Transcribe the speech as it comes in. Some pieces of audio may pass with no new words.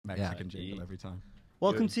Mexican jingle every time.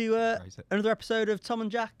 Welcome to another episode of Tom and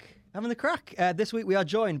Jack having the crack. This week we are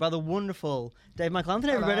joined by the wonderful Dave Michael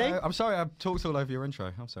Anthony. Everybody, I'm sorry I talked all over your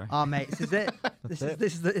intro. I'm sorry. Oh mate, this is it. This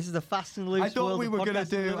is the fast and loose. I thought world we of were gonna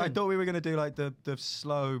podcasting do. I thought we were gonna do like the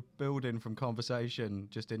slow building from conversation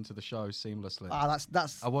just into the show seamlessly.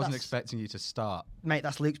 That's. I wasn't expecting you to start, mate.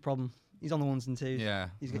 That's Luke's problem. He's on the ones and twos. Yeah.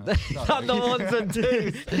 He's got on the ones and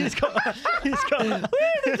twos. he's got.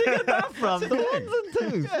 Where did you get that from? The ones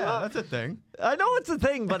and twos. Yeah, that's a thing. I know it's a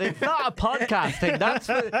thing, but it's not a podcast thing.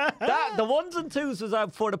 The ones and twos was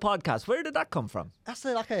out for the podcast. Where did that come from? That's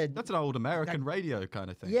That's an old American radio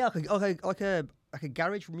kind of thing. Yeah, like a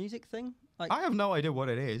garage music thing. Like, I have no idea what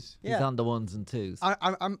it is. yeah. He's on the ones and twos.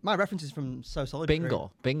 My reference is from So Solid.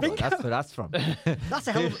 Bingo. That's where that's from. That's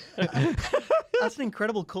a hell of. That's an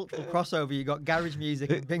incredible cultural crossover. You got garage music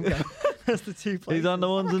and bingo. That's the two places. He's on the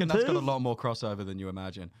ones and And twos. that's got a lot more crossover than you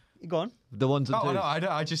imagine. Go on. The ones and twos. No,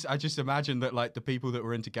 I just imagine that like the people that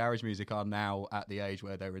were into garage music are now at the age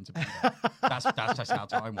where they're into bingo. That's just how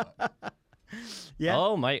time works. Yeah.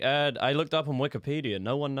 Oh my! I looked up on Wikipedia.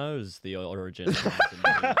 No one knows the origin.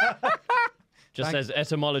 Just says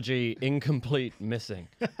etymology incomplete, missing.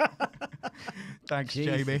 Thanks,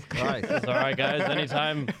 Jesus Jamie. Christ. It's all right, guys.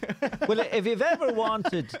 Anytime. Well, if you've ever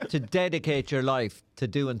wanted to dedicate your life to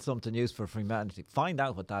doing something useful for humanity, find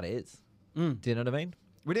out what that is. Do you know what I mean?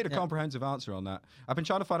 We need a comprehensive answer on that. I've been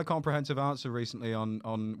trying to find a comprehensive answer recently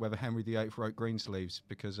on whether Henry VIII wrote Greensleeves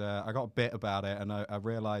because I got a bit about it and I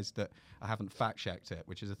realised that I haven't fact-checked it,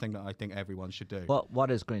 which is a thing that I think everyone should do.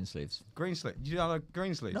 What is Greensleeves? Greensleeves. You know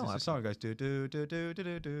Greensleeves? No, It's a song that goes do do do do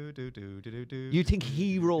do do do do do do. You think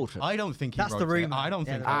he wrote it? I don't think he That's wrote the rumour. it. I don't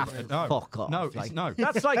think. Yeah, No. Fuck off. No, Like, no.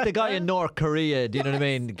 That's like the guy in North Korea, do you know what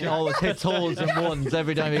I mean? Always hits holes in ones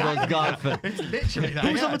every time he goes golfing. It's literally that.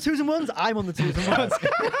 Who's yeah. on the twos and ones? I'm on the twos and ones.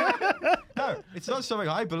 No, it's not something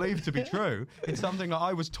I believe to be true. It's something that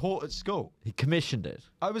I was taught at school. He commissioned it.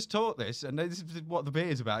 I was taught this, and this is what the bit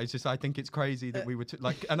is about. It's just I think it's crazy that we were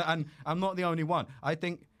and I'm not the only one. I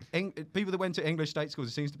think people that went to English state schools,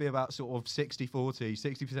 it seems to be about sort of 60-40.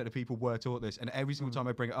 60% of people were taught this, and every single time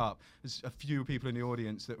I bring it up, there's a few people in the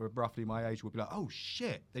audience that were roughly my age will be like, "Oh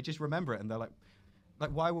shit!" They just remember it, and they're like,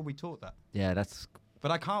 why were we taught that? Yeah, that's But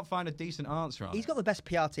I can't find a decent answer on He's it. got the best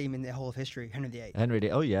PR team in the whole of history, Henry VIII. Henry.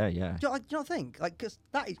 Oh yeah, yeah, Do you not think? Like, because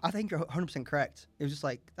I think you're 100% correct. It was just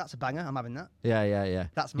like, that's a banger. I'm having that. yeah.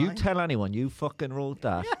 That's You mine. tell anyone you fucking wrote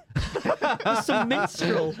that. There's some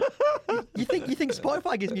minstrel. You think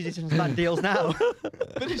Spotify gives musicians bad deals now?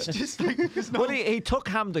 But it's just like, it's not, Well, he took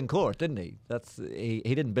Hampden Court, didn't he?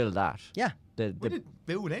 He didn't build that. Yeah. we didn't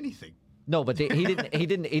build anything. No, but he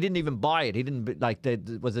didn't even buy it. He didn't like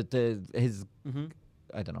his.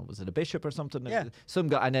 I don't know. Was it a bishop or something? Yeah. Some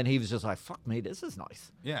guy, and then he was just like, "Fuck me, this is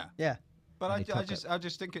nice." Yeah. Yeah. But And he I took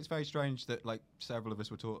just think it's very strange that like several of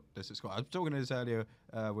us were taught this at school. I was talking to this earlier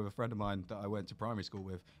with a friend of mine that I went to primary school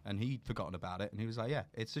with, and he'd forgotten about it, and he was like, "Yeah,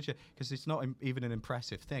 it's such a because it's not even an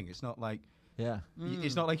impressive thing. It's not like Yeah.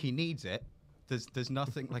 it's not like he needs it. There's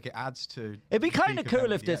nothing like it adds to. It'd be the kind peak of of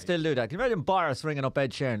cool if they MBA. still do that. Can you imagine Boris ringing up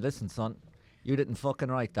Ed Sheeran? Listen, son, you didn't fucking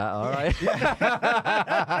write that, all right?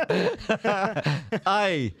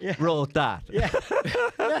 I wrote that. Yeah.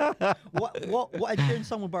 What Ed Sheeran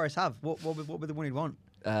song would Boris have? What would the one he'd want?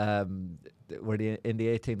 We're in the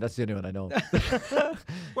A team. That's the only one I know.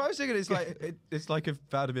 Well, I was thinking it's like if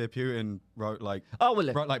Vladimir Putin wrote like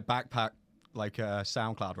backpack like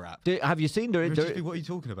SoundCloud rap. Have you seen It would just the? be, what are you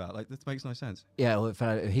talking about? Like this makes no sense. Yeah, well,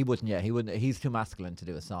 he wouldn't. Yeah, he wouldn't. He's too masculine to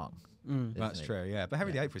do a song. That's isn't he? true. Yeah, but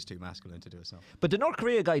Henry VIII was too masculine to do a song. But the North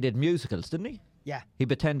Korea guy did musicals, didn't he? Yeah. He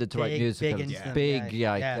pretended to write Big musicals, instant, big,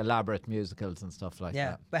 yeah. elaborate musicals and stuff like Yeah.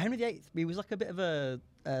 that. But Henry VIII, he was like a bit of a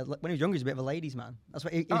when he was younger, he was a bit of a ladies' man. That's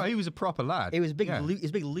why He was a proper lad. he was a big Yeah. loot. He was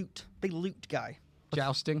a big loot guy.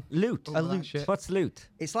 Jousting. Lute. All that shit. What's lute?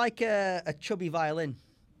 It's like a chubby violin.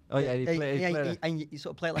 Oh yeah, he played. And you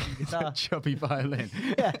sort of play it like a guitar. Chubby violin.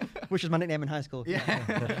 Yeah, which was my nickname in high school.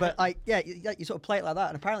 Yeah. But you sort of play it like that.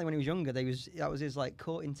 And apparently, when he was younger, that was his like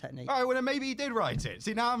courting technique. All right, well, then maybe he did write it.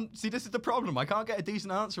 See, this is the problem. I can't get a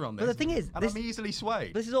decent answer on this. But the thing is, and I'm easily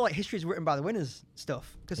swayed. This is all like history's written by the winners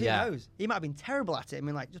stuff. Because who Yeah. knows? He might have been terrible at it. I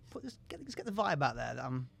mean, like just get the vibe out there that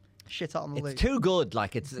I'm shit out on the It's loop. too good.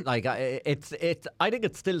 Like it's like it's. I think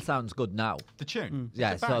it still sounds good now. The tune. It's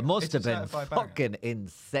Yeah, a so banger. it must It's a have been certified banger. fucking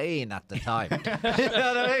insane at the time. You know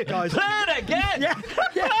what I mean? Guys- Play it again. Yeah. Play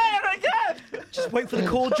it again. Just wait for the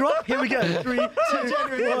call drop. Here we go. 3, 2,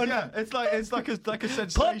 1. Yeah, it's like a Put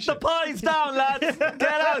sensation. the pies down, lads. Get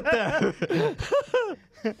out there.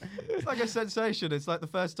 It's like a sensation. It's like the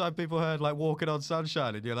first time people heard like "Walking on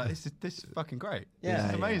Sunshine," and you're like, "This is fucking great. Yeah. This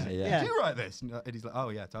is amazing. Yeah. Did you write this?" And he's like, "Oh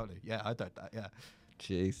yeah, totally. Yeah, I did that. Yeah."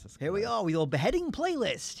 Jesus. Here we are with your beheading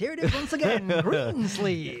playlist. Here it is once again. Green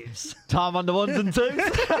sleeves. Tom on the ones and twos.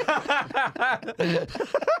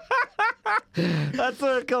 That's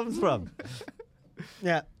where it comes from.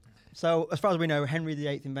 Yeah. So, as far as we know, Henry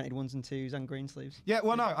VIII invented ones and twos and green sleeves. Yeah,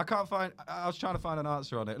 well, no, I can't find. I was trying to find an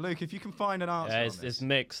answer on it. Luke, if you can find an answer, Yeah, on it's this.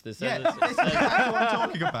 mixed. It Yeah, says, that's exactly what I'm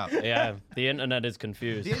talking about. yeah, the internet is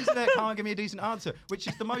confused. The internet can't give me a decent answer, which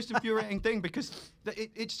is the most infuriating thing because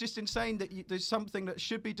it's just insane that there's something that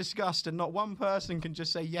should be discussed and not one person can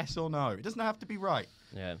just say yes or no. It doesn't have to be right.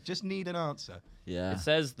 Yeah. Just need an answer. Yeah. It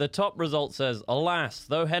says, the top result says, alas,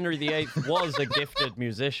 though Henry VIII was a gifted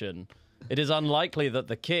musician, it is unlikely that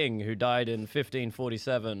the king, who died in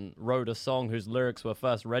 1547, wrote a song whose lyrics were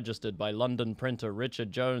first registered by London printer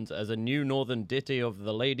Richard Jones as a new northern ditty of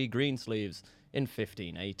the Lady Greensleeves in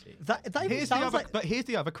 1580. That even sounds like... But here's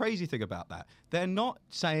the other crazy thing about that. They're not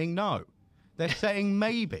saying no. They're saying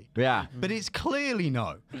maybe. Yeah. But it's clearly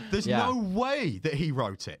no. There's Yeah. no way that he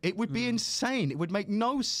wrote it. It would be insane. It would make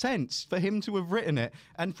no sense for him to have written it.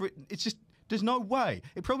 And it's just, there's no way.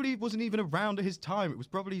 It probably wasn't even around at his time. It was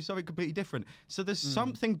probably something completely different. So there's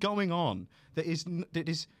something going on that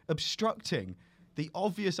is obstructing the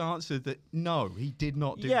obvious answer that no, he did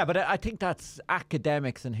not do Yeah, that. but I think that's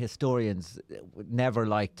academics and historians would never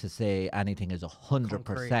like to say anything is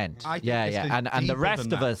 100%. I think Yeah, this yeah, is and the deeper rest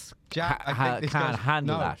than of that. us Jack, I think this can't goes-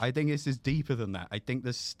 handle no, that. I think this is deeper than that. I think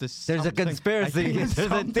there's There's a something- conspiracy. I think There's a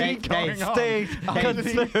something deep going on state underneath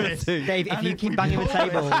this. conspiracy. Dave, if And you if keep we banging the pull it-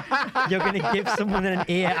 table, you're going to give someone an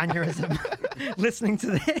ear aneurysm listening to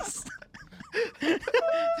this.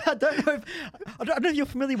 I don't know if you're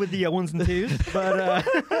familiar with the ones and twos, but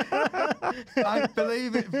I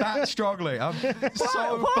believe it that strongly. I'm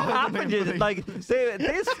so What happened is, firmly like,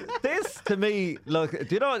 this to me, look, do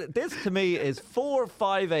you know what? This to me is 4 or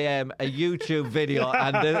 5 a.m. a YouTube video,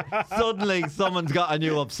 and suddenly someone's got a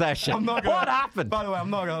new obsession. I'm not gonna, What happened? By the way, I'm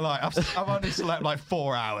not gonna lie. I've only slept like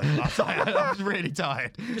 4 hours last night. I was really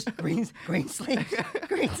tired. just green sleeves,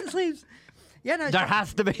 green sleeves. Yeah, no. There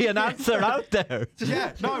has to be an answer out there.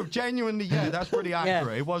 Yeah, no, genuinely, yeah, that's pretty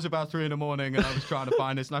accurate. It was about 3 a.m. and I was trying to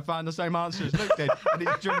find this, and I found the same answer as Luke did, and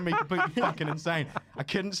it's driven me completely fucking insane. I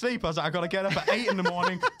couldn't sleep. I was like, I got to get up at 8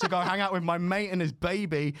 a.m. to go hang out with my mate and his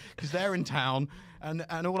baby because they're in town, and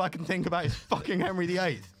all I can think about is fucking Henry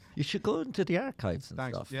VIII. You should go into the archives and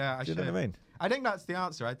Thanks. stuff. Yeah, I Do should. you know what I mean? I think that's the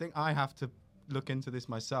answer. I think I have to look into this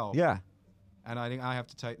myself. Yeah. And I think I have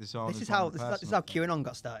to take this on. This as is one how of the this is personal how things. QAnon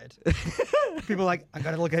got started. People are like, I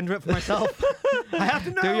got to look into it for myself. I have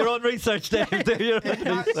to know. Do your own research, Dave. Do your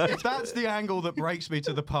own research. If that's the angle that breaks me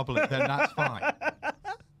to the public, then that's fine.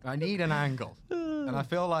 I need an angle, and I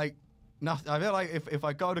feel like if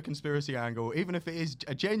I go to conspiracy angle, even if it is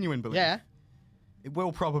a genuine belief, Yeah. it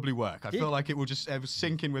will probably work. I Yeah. feel like it will just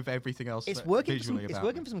sink in with everything else. It's that working. For some, visually it's about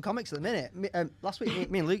working me. for some comics at the minute. Last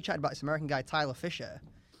week, me and Luke chatted about this American guy, Tyler Fisher.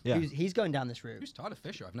 Yeah. He's going down this route. Who's Tyler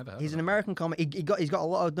Fisher? I've never heard. He's of an him. American comic. He's got a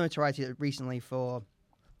lot of notoriety recently for.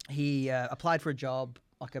 He applied for a job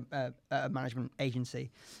like a management agency,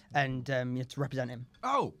 and to represent him.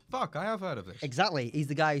 Oh fuck! I have heard of this. Exactly. He's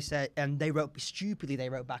the guy who said, and they wrote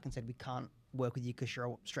back and said, we can't work with you because you're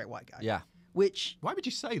a straight white guy. Yeah. Which Why would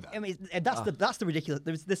you say that? I mean, that's the ridiculous.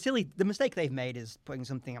 The mistake they've made is putting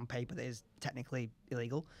something on paper that is technically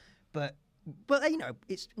illegal, but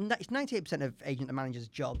it's 98% of agent and managers'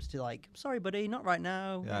 jobs to like, sorry, buddy, not right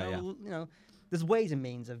now. Yeah, There's ways and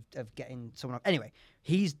means of getting someone up. Anyway,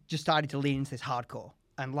 he's just started to lean into this hardcore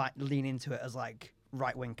and like lean into it as like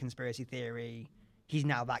right wing conspiracy theory. He's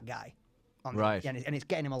now that guy. Right. And it's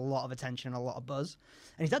getting him a lot of attention and a lot of buzz.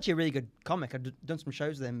 And he's actually a really good comic. I've done some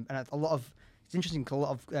shows with him, and it's interesting because a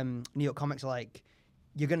lot of New York comics are like,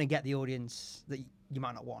 you're going to get the audience that you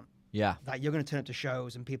might not want. Yeah. Like you're going to turn up to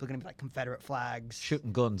shows and people are going to be like Confederate flags,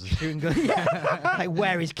 Shooting guns. Yeah. Like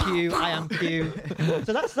where is Q? I am Q.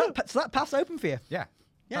 So that path's open for you. Yeah.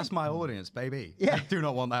 Yeah. That's my audience, baby. Yeah. I do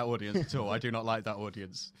not want that audience at all. I do not like that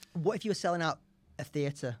audience. What if you were selling out a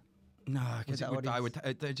theater? No, because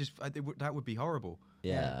that that would be horrible.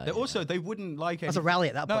 Yeah. They wouldn't like. That's a rally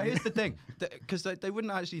at that No, point. here's the thing, because they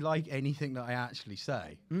wouldn't actually like anything that I actually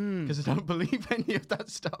say, because I don't believe any of that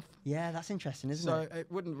stuff. Yeah, that's interesting, isn't So it?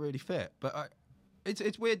 it wouldn't really fit. But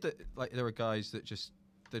it's weird that like there are guys that just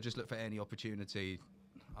look for any opportunity.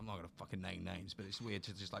 I'm not gonna fucking name names, but it's weird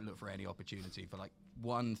to just like look for any opportunity for like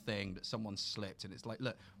one thing that someone slipped, and it's like,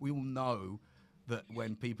 look, we all know that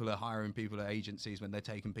when people are hiring people at agencies, when they're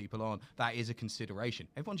taking people on, that is a consideration.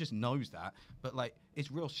 Everyone just knows that, but like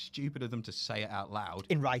it's real stupid of them to say it out loud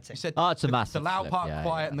in writing. You said it's a massive the loud slip. part Yeah,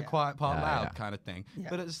 quiet yeah. and the quiet part Yeah, loud yeah. kind of thing. Yeah.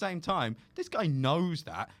 But at the same time, this guy knows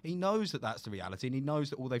that. He knows that that's the reality, and he knows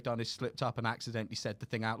that all they've done is slipped up and accidentally said the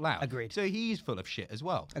thing out loud. Agreed. So he's full of shit as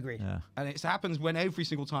well. Agreed. Yeah. And it happens when every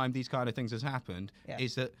single time these kind of things has happened, Yeah.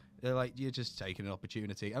 is that they're like, you're just taking an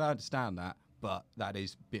opportunity. And I understand that, but that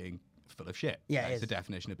is being full of shit. Yeah, That's it the is.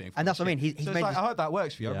 definition of being full And of that's what I shit. mean. He's So it's made like, this- I hope that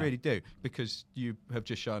works for you. Yeah. I really do. Because you have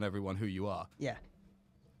just shown everyone who you are. Yeah.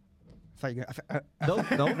 I No,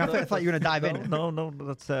 thought you were going to dive in. No,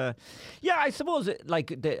 that's yeah. I suppose I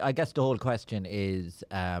guess the whole question is,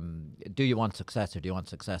 do you want success or do you want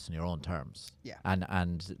success on your own terms? Yeah.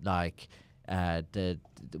 And like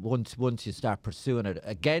once you start pursuing it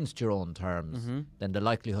against your own terms, then the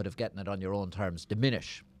likelihood of getting it on your own terms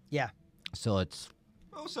diminish. Yeah. So it's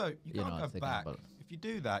Also, you You can't know, go thinking back. about it. If you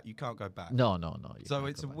do that, you can't go back. no. You So can't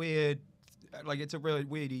it's go a back. weird, like it's a really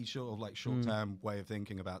weirdy sort of like short-term way of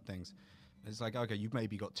thinking about things. It's like, okay, you've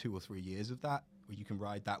maybe got 2 or 3 years of that where you can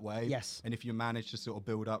ride that wave. Yes. And if you manage to sort of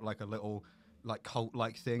build up like a little like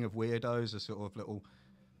cult-like thing of weirdos, a sort of little,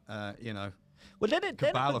 Well, then it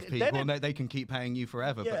cabal of people, then and they can keep paying you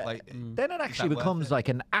forever. Yeah. But like, Then it actually worth becomes it? like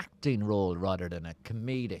an acting role rather than a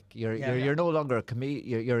comedic. You're Yeah. you're no longer a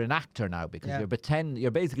you're an actor now because Yeah.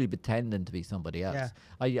 you're basically pretending to be somebody else.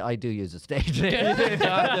 Yeah. I do use a stage name.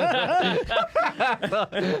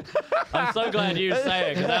 I'm so glad you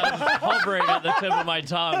say it because that was hovering at the tip of my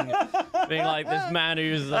tongue, being like this man who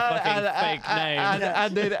uses a fucking fake name.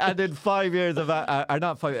 And then 5 years of or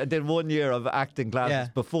not 5. I did 1 year of acting classes Yeah.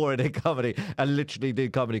 before I did comedy, and literally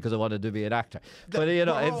did comedy because I wanted to be an actor. But you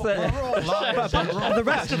know, it's The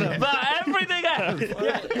rest of them. But everything else.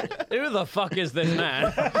 Who the fuck is this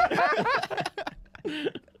man?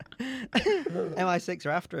 MI6 are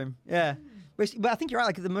after him. Yeah. But I think you're right.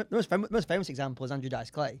 Like the most famous example is Andrew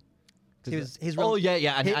Dice Clay. His oh yeah,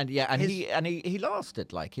 and his- he lost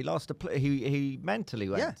it. Like he lost he mentally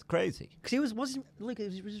went Yeah. crazy. Because he was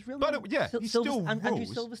his real But name. yeah, he still Andrew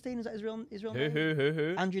rules. Silverstein, is that his real Who?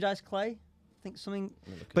 name? Andrew Dice Clay. I think something.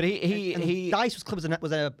 But And he Dice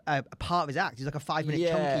was a part of his act. He's like a 5-minute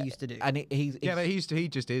chunk he used to do. and he's Yeah, but he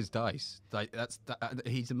just is Dice. Like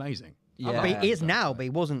he's amazing. yeah. But he is now, but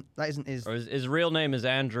he wasn't. That isn't his. Or his real name is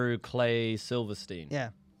Andrew Clay Silverstein. Yeah.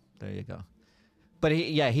 There you go. But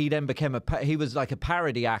he then became he was like a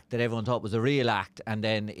parody act that everyone thought was a real act, and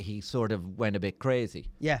then he sort of went a bit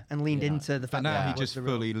crazy. Yeah, and leaned into the But fact now that he was just the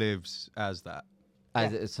real- fully lives as that.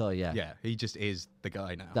 So yeah, Yeah, he just is the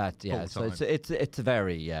guy now. that yeah. full So time. it's a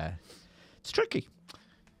very it's tricky.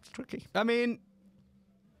 It's tricky. I mean,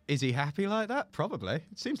 is he happy like that? Probably.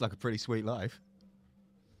 It seems like a pretty sweet life.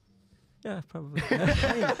 Yeah, probably.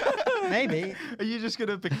 Maybe. Are you just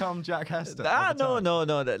gonna become Jack Hester? No.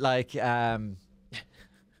 That, like,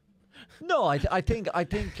 no. I think.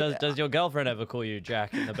 Does your girlfriend ever call you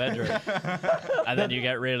Jack in the bedroom? And then you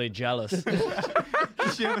get really jealous.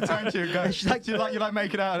 She ever turns to you and goes, She's like- you like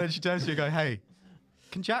making out, and then she turns to you and go, "Hey,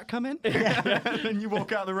 can Jack come in?" And then you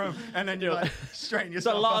walk out of the room, and then you're like, straighten It's the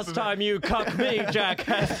yourself up last a bit. time you cuck me, Jack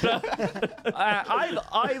Hester.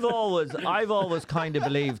 I've always kind of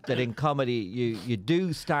believed that in comedy you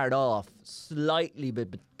do start off slightly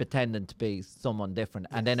pretending to be someone different,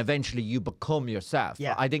 and then eventually you become yourself.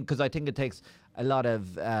 Yeah. I think it takes a lot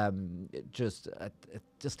of it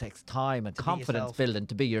just takes time and be confidence yourself. building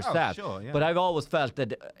to be yourself. sure, yeah. But I've always felt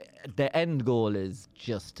that the end goal is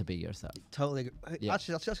just to be yourself. Totally. Agree. Yeah.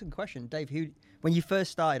 Actually, that's a good question, Dave. When you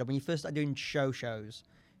first started doing shows,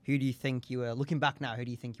 who do you think you were? Looking back now, who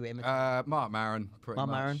do you think you were imitating? Mark Maron, pretty Mark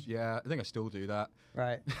much. Maron? Yeah, I think I still do that.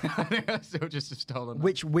 Right. I think I still just have stolen that.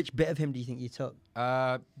 Which bit of him do you think you took?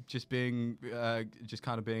 Just being, just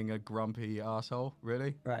kind of being a grumpy asshole,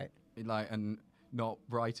 really. Right. Like, and not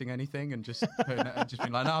writing anything, and just just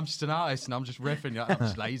being like, no, I'm just an artist, and I'm just riffing. I'm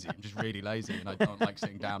just lazy. I'm just really lazy, and I don't like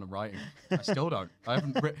sitting down and writing. I still don't.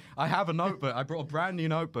 I have a notebook. I brought a brand new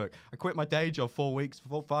notebook. I quit my day job 5 weeks,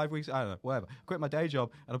 I don't know, whatever. I quit my day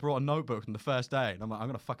job, and I brought a notebook on the first day, and I'm like, I'm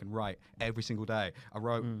gonna fucking write every single day. I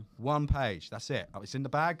wrote 1 page. That's it. It's in the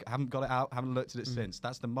bag. I haven't got it out. Haven't looked at it since.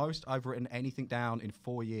 That's the most I've written anything down in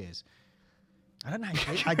 4 years. I don't know.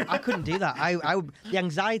 I couldn't do that. The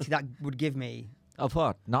anxiety that would give me Of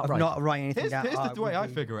what? Not of right. not writing anything Here's, down. here's the way would I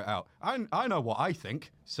be- figure it out. I know what I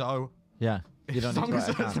think, so Yeah. You don't as need long to as,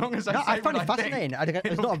 write it as down. long as I No, say I find what it I think, fascinating. It's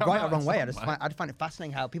it'll not a come right or out wrong way. somewhere. I'd find it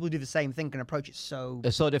fascinating how people do the same thing and approach it so.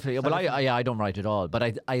 It's so different. So Well, different. I don't write at all, but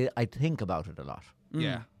I think about it a lot.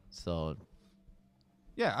 Yeah. So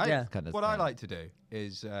Yeah, Yeah. what I like to do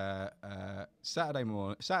is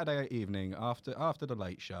Saturday evening after the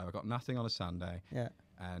late show. I got nothing on a Sunday. Yeah.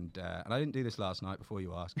 And I didn't do this last night before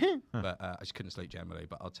you asked, but I just couldn't sleep generally.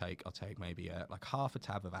 But I'll take maybe like half a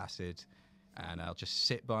tab of acid, and I'll just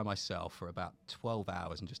sit by myself for about 12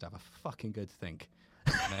 hours and just have a fucking good think.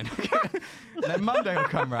 And then Monday will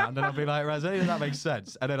come round and I'll be like, Razzie, that makes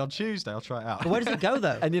sense. And then on Tuesday I'll try it out. But where does it go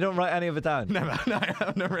though? And you don't write any of it down? Never, no,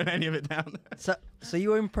 I've never written any of it down. So you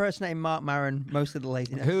were impersonating Mark Maron, most of the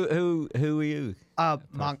laziness. Who were you?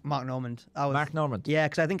 Mark Normand. Mark Normand. Yeah,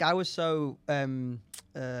 because I think I was so.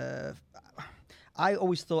 I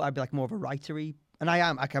always thought I'd be like more of a writery, and I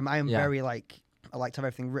am. I am very like. I like to have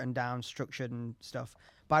everything written down, structured and stuff.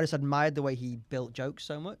 But I just admired the way he built jokes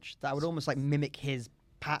so much that I would almost like mimic his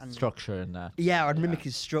pattern. Structure and that. Yeah, I'd mimic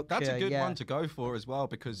his structure. That's a good one to go for as well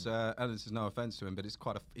because, and this is no offense to him, but he's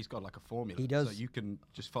got like a formula. He does. So you can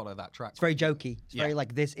just follow that track. It's very jokey. It's very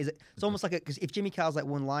like this. It's almost like because if Jimmy Carr's like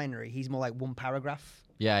one-linery, he's more like one paragraph.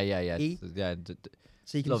 Yeah.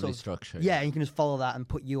 So you can lovely sort of, structure. Yeah, and you can just follow that and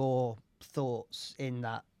put your thoughts in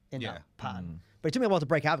that pattern. But it took me a while to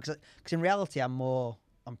break out because in reality I'm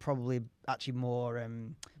probably actually more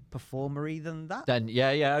performery than that. Then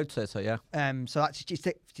I would say so. Yeah. So actually,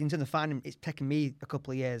 in terms of finding, it's taken me a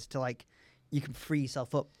couple of years to like, you can free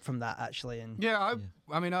yourself up from that actually. And I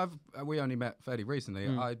mean, we only met fairly recently.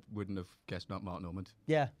 I wouldn't have guessed not Mark Normand.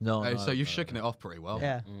 Yeah. No. So you've shaken it off pretty well.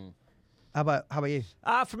 Yeah. How about you?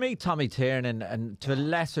 For me, Tommy Tiernan, and to a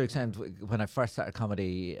lesser extent, when I first started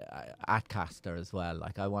comedy at Castor as well,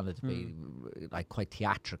 like I wanted to be like quite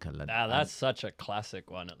theatrical. And That's such a classic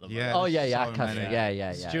one at the moment. Yeah. oh yeah, so Castor, many.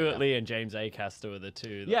 yeah. Stuart Lee and James Acaster were the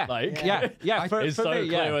two. That, Yeah, like, yeah. For it's so me,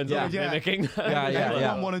 clear when someone's Yeah. mimicking.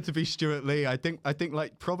 Everyone wanted to be Stuart Lee. I think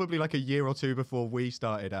like probably like a year or two before we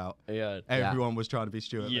started out. Yeah. Everyone was trying to be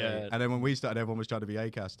Stuart Lee. And then when we started, everyone was trying to be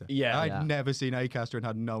Acaster. Yeah. I'd never seen Acaster and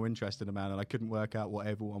had no interest in the man, and I couldn't work out what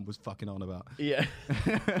everyone was fucking on about. Yeah.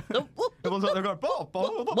 Everyone's like, they're going, I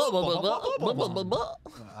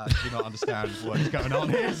do not understand what's going on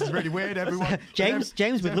here. This is really weird, everyone. James,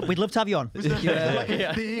 we'd love to have you on. Was there like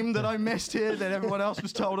a theme that I missed here that everyone else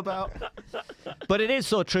was told about? But it is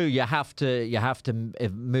so true. You have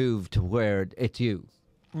to move to where it's you.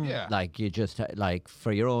 Yeah. Like you just like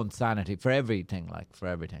for your own sanity, for everything,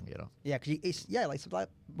 you know. Yeah, because it's right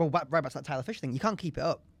back to that Tyler Fisher thing. You can't keep it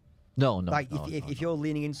up. No. Like if you're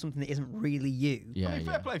leaning into something that isn't really you. Yeah, I mean,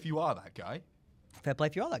 fair play if you are that guy. Fair play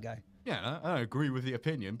if you are that guy. Yeah, I don't agree with the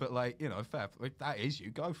opinion, but like, you know, fair. If that is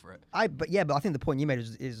you, go for it. But I think the point you made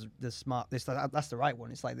is the smart. That's the right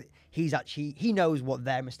one. It's like he knows what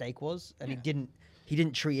their mistake was, and he didn't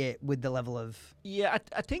treat it with the level of. Yeah,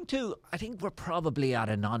 I think we're probably at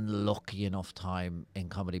an unlucky enough time in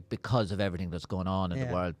comedy because of everything that's going on in the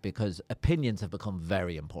world, because opinions have become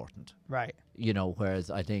very important. Right. You know, whereas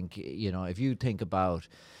I think, you know, if you think about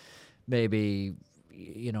maybe,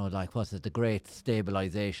 you know, like what's it, the great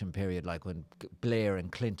stabilization period, like when Blair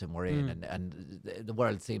and Clinton were in and the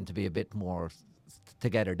world seemed to be a bit more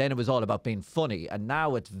together. Then it was all about being funny, and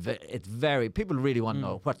now it's very people really want to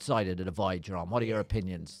know what side of the divide you're on. What are your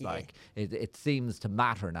opinions? Like it seems to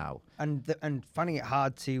matter now, and finding it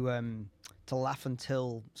hard to laugh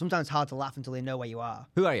until sometimes hard to laugh until they know where you are.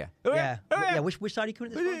 Who are you? Which side are you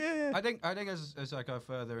coming at this point? I think as I go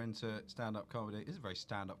further into stand-up comedy, this is a very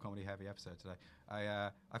stand-up comedy heavy episode today. I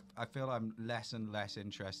feel I'm less and less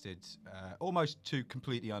interested, almost too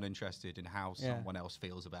completely uninterested in how someone else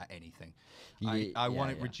feels about anything. I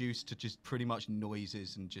want it reduced to just pretty much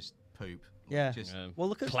noises and just poop. Yeah. Well,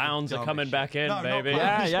 look at clowns are coming back in, baby.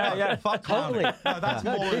 Yeah. Fuck totally. No, that's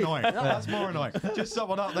more annoying. That's more annoying. Just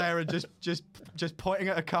someone up there and just pointing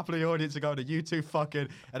at a couple of the audience and going, "You two fucking,"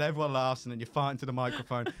 and everyone laughs, and then you fart into the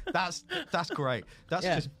microphone. That's great. That's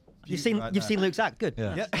just. You've seen Luke's act. Good.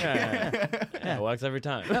 Yeah. It works every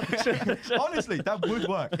time. Honestly, that would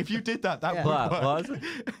work. If you did that would work.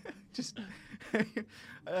 Just.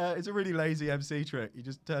 It's a really lazy MC trick. You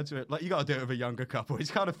just turn to it like you got to do it with a younger couple.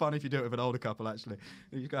 It's kind of fun if you do it with an older couple. Actually,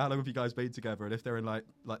 you go, "How long have you guys been together?" And if they're in like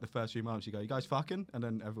the first few months, you go, "You guys fucking?" And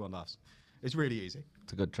then everyone laughs. It's really easy.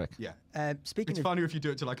 It's a good trick. Yeah. Speaking it's of funnier if you do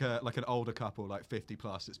it to like an older couple, like 50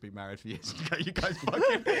 plus, that's been married for years. You go, "You guys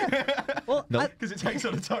fucking?" Well, because it takes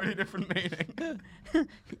on a totally different meaning.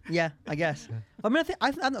 Yeah, I guess. I mean,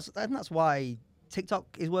 I think that's why TikTok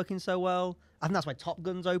is working so well. I think that's why Top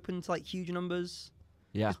Gun's open to like huge numbers.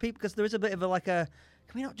 Yeah. Because there is a bit of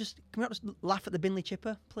Can we not just laugh at the Binley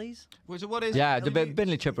Chipper, please? So what is? Yeah, the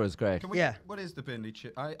Binley Chipper is great. What is the Binley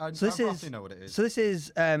Chipper? I roughly know what it is. So this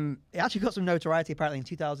is it actually got some notoriety apparently in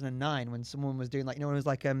 2009 when someone was doing when it was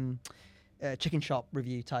like chicken shop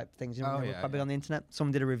review type things. You know, Oh, yeah, quite big yeah. on the internet.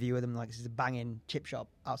 Someone did a review of them, like this is a banging chip shop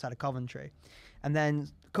outside of Coventry, and then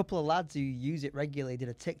a couple of lads who use it regularly did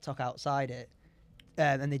a TikTok outside it,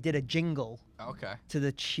 and they did a jingle Okay. to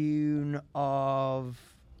the tune of,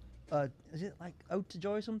 is it like "Ode to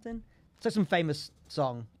Joy" or something? So some famous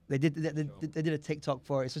song. They did a TikTok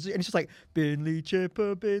for it. So and it's just like Binley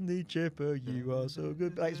Chipper, you are so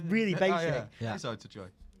good. Like it's really basic. Oh, yeah. Yeah. It's Ode to Joy.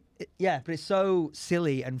 Yeah, but it's so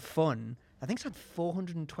silly and fun. I think it's had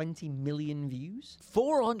 420 million views.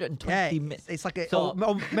 420 Yeah, million. it's like a, So-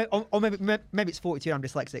 or maybe it's 42. I'm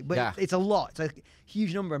dyslexic, but Yeah. it's a lot. It's a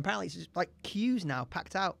huge number. And apparently, it's just like queues now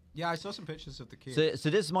packed out. Yeah, I saw some pictures of the queue. So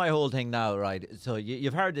this is my whole thing now, right? So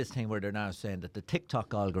you've heard this thing where they're now saying that the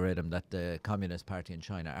TikTok algorithm that the Communist Party in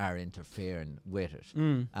China are interfering with it,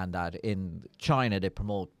 and that in China they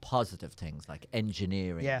promote positive things like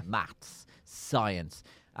engineering, Yeah. maths, science.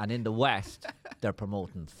 And in the West, they're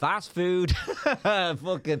promoting fast food.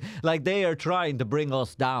 Fucking like they are trying to bring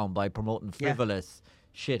us down by promoting Yeah. frivolous,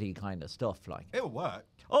 shitty kind of stuff. Like, It'll work.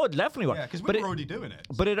 oh, it definitely works. Yeah, because But we're it- already doing it.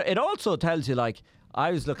 But it also tells you, like,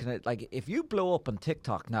 I was looking at, like, if you blow up on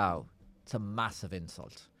TikTok now, it's a massive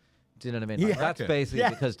insult. Do you know what I mean? Like, Yeah. that's Okay. basically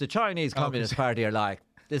Yeah. because the Chinese 'cause- Communist Party are like,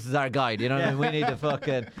 this is our guide, you know what I mean?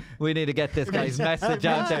 We need to get this guy's message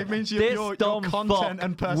out there. It means This your dumb content fuck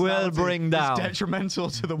and will personality bring is down, detrimental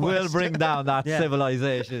to the will West. bring down that Yeah.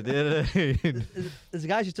 civilization. You know what I mean? There's a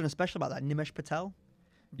guy who's done a special about that, Nimesh Patel.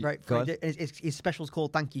 Right, go on. his special's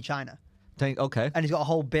called "Thank You China," Okay. and he's got a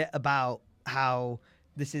whole bit about how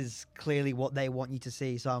this is clearly what they want you to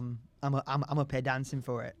see. So I'm up here dancing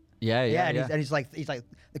for it. Yeah, yeah, and, yeah. He's like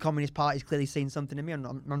the Communist Party's clearly seen something in me.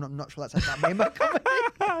 I'm not sure that's that main comedy.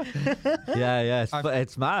 Yeah,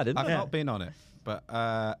 it's mad, isn't I've it? not been on it, but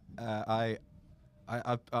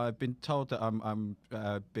I've been told that I'm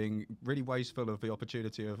being really wasteful of the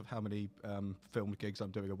opportunity of how many film gigs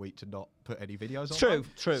I'm doing a week to not put any videos on. True,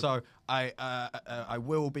 true. So I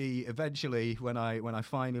will be eventually when I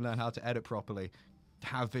finally learn how to edit properly,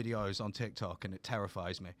 have videos on TikTok, and it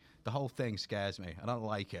terrifies me. The whole thing scares me. I don't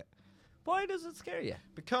like it. Why does it scare you?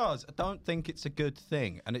 Because I don't think it's a good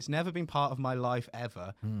thing, and it's never been part of my life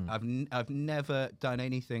ever. I've never done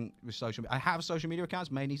anything with social media. I have social media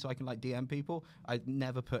accounts mainly so I can like DM people. I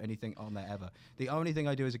never put anything on there ever. The only thing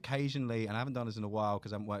I do is occasionally, and I haven't done this in a while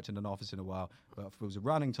because I haven't worked in an office in a while, but if it was a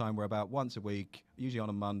running time where about once a week, usually on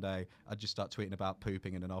a Monday, I'd just start tweeting about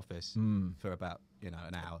pooping in an office for about an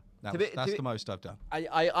hour. That's the most I've done.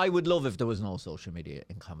 I would love if there was no social media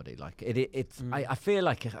in comedy. Like it's I feel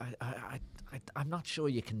like I'm not sure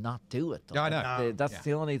you cannot do it. Though. Yeah, I know. Like, that's Yeah.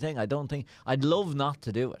 the only thing. I don't think I'd love not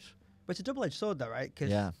to do it. But it's a double-edged sword, though, right? Because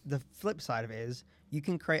Yeah. the flip side of it is you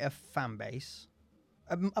can create a fan base,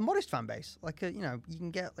 a modest fan base. Like you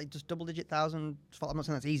can get like just double-digit thousand. I'm not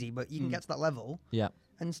saying that's easy, but you can get to that level Yeah.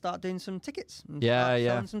 and start doing some tickets. And Yeah, start yeah.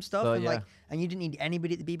 selling some stuff. So, and yeah. and you didn't need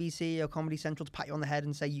anybody at the BBC or Comedy Central to pat you on the head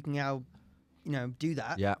and say you can now, do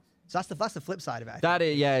that. Yeah. So that's the flip side of it. I That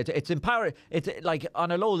think. is, yeah, it's empowering. It's like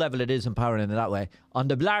on a low level, it is empowering in that way. On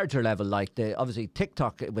the larger level, like obviously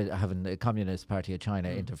TikTok with having the Communist Party of China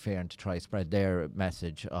interfering to try spread their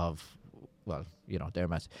message of, well, their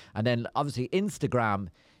message, and then obviously Instagram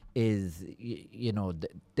is,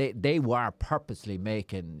 they were purposely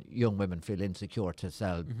making young women feel insecure to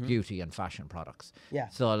sell beauty and fashion products. Yeah.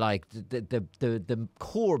 So like the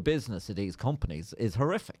core business of these companies is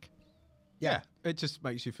horrific. Yeah, it just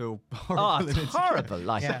makes you feel Oh, horrible. it's and insecure. horrible!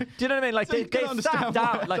 Like, Yeah. do you know what I mean? Like, So you can they understand sat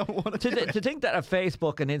why down. I Like, don't wanna do it. to think that a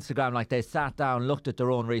Facebook and Instagram, like, they sat down, looked at their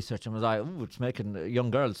own research, and was like, "Ooh, it's making young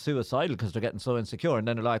girls suicidal because they're getting so insecure." And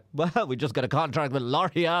then they're like, "Well, we just got a contract with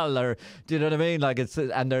L'Oreal," or do you know what I mean? Like,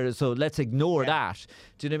 so let's ignore that.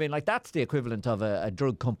 Do you know what I mean? Like, that's the equivalent of a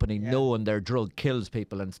drug company knowing their drug kills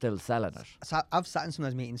people and still selling it. So I've sat in some of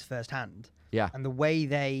those meetings firsthand. Yeah. And the way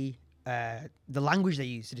they, the language they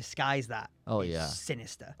use to disguise that Oh, is yeah.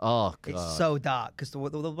 sinister. Oh God. It's so dark because they're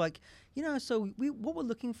like, so what we're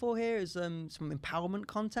looking for here is some empowerment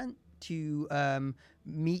content to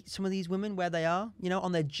meet some of these women where they are,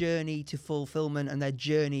 on their journey to fulfillment and their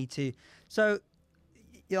journey to. So,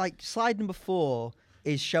 like slide number 4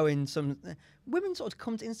 is showing some women sort of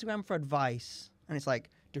come to Instagram for advice, and it's like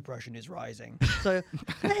depression is rising. So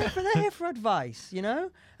they're here for advice,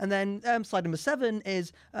 And then slide number 7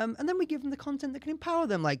 is, and then we give them the content that can empower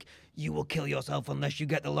them, like you will kill yourself unless you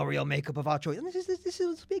get the L'Oreal makeup of our choice. And this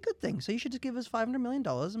will be a good thing. So you should just give us $500 million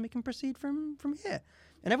and we can proceed from here.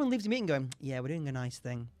 And everyone leaves the meeting going, yeah, we're doing a nice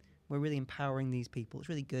thing. We're really empowering these people. It's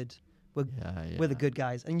really good. We're the good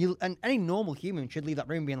guys. And any normal human should leave that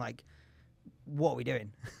room being like, what are we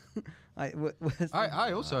doing?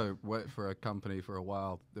 I also worked for a company for a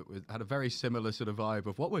while that had a very similar sort of vibe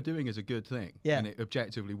of what we're doing is a good thing, and it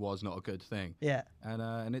objectively was not a good thing. Yeah,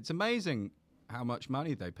 and it's amazing how much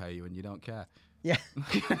money they pay you and you don't care. yeah,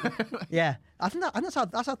 yeah. I think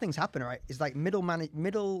that's how things happen, right? It's like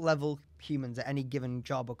middle level humans at any given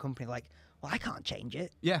job or company, like, well, I can't change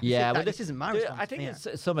it. Yeah, Yeah, This isn't my responsibility. I think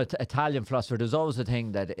it's some Italian philosopher. There's always a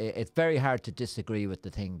thing that it's very hard to disagree with the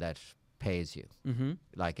thing that pays you. Mm-hmm.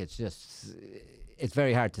 Like it's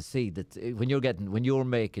very hard to see that when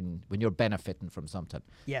you're benefiting from something.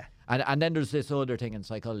 Yeah, And then there's this other thing in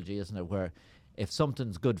psychology, isn't it, where if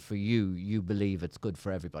something's good for you, you believe it's good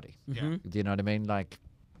for everybody. Yeah. Do you know what I mean? Like,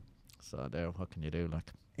 so there, what can you do? Like,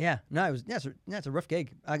 yeah. No, it was it's a rough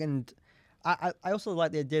gig. And I also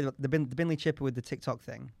like the idea of the Binley chipper with the TikTok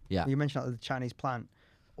thing. Yeah. You mentioned the Chinese plant.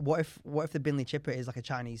 What if the Binley chipper is like a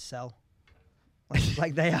Chinese cell?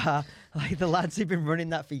 Like they are like the lads who've been running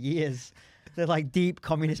that for years. They're like deep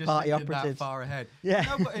Communist Just Party thinking operatives. that far ahead. Yeah.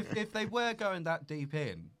 No, but if they were going that deep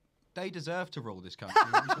in, they deserve to rule this country.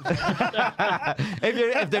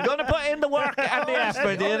 if they're going to put in the work and the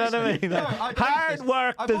effort, you know what I mean? No, I believe Hard this.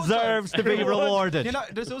 work I've also- deserves to be rewarded. You know,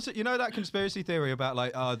 there's also that conspiracy theory about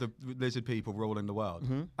like the lizard people ruling the world,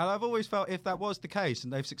 and I've always felt if that was the case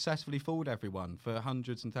and they've successfully fooled everyone for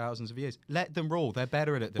hundreds and thousands of years, let them rule. They're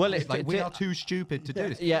better at it than Well, us. it's- Like we are too stupid to do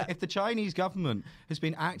this. Yeah. If the Chinese government has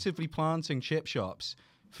been actively planting chip shops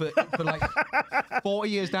for like 40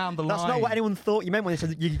 years down the line. That's not what anyone thought you meant when they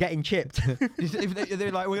said you're getting chipped. If they're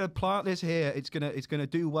like, we're gonna plant this here, it's gonna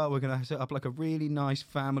do well. We're gonna set up like a really nice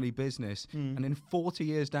family business, and in 40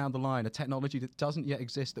 years down the line, a technology that doesn't yet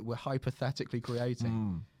exist that we're hypothetically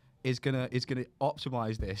creating is gonna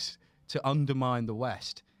optimize this to undermine the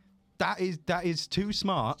West. That is too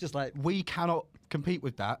smart. Just like- we cannot compete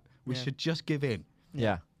with that. We should just give in.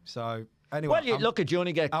 Yeah. So. Anyway, Well, look at you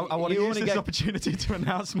only get. I want to you use only this get opportunity to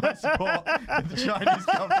announce my support for the Chinese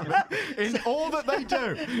government in all that they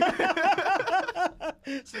do.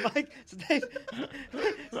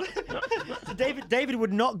 David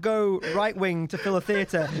would not go right wing to fill a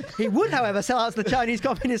theatre. He would, however, sell out to the Chinese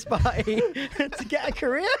Communist Party to get a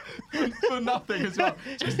career. For nothing as well,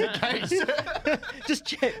 just in case. Just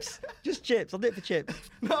chips. I'll do it for chips.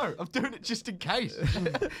 No, I'm doing it just in case.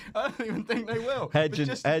 I don't even think they will. but hedging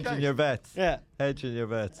just in case. your bets. Yeah. Hedging your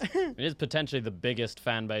bets. It is potentially the biggest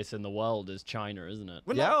fan base in the world is China, isn't it?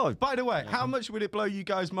 Well, Yeah. no, by the way, how much would it blow you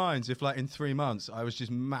guys' minds if, like, in 3 months, I was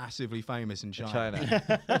just massively famous in China?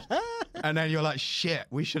 And then you're like, shit,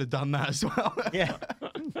 we should have done that as well. Yeah.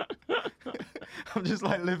 I'm just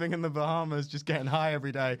like living in the Bahamas, just getting high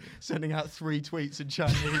every day, sending out 3 tweets in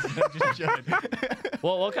Chinese and then just chilling.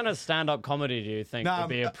 Well, what kind of stand-up comedy do you think Nah, would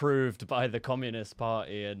be approved by the Communist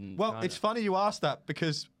Party in Well, China? it's funny you asked that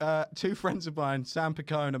because 2 friends of mine, Sam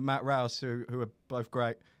Picone and Matt Rouse, who are both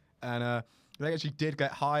great, and they actually did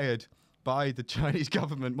get hired by the Chinese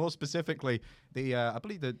government, more specifically, I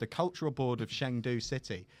believe the Cultural Board of Chengdu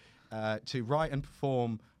City, to write and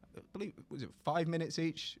perform, I believe, was it 5 minutes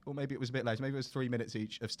each? Or maybe it was a bit less. Maybe it was 3 minutes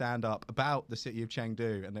each of stand-up about the city of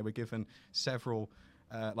Chengdu, and they were given several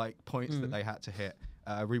points that they had to hit.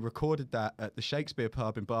 We recorded that at the Shakespeare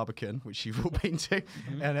pub in Barbican, which you've all been to,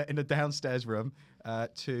 and in a downstairs room,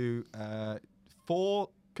 to 4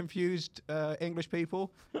 confused English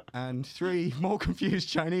people and 3 more confused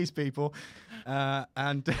Chinese people,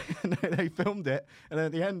 and they filmed it. And then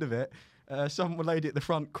at the end of it, some lady at the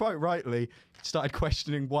front, quite rightly, started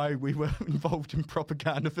questioning why we were involved in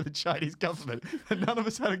propaganda for the Chinese government, and none of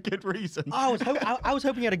us had a good reason. I was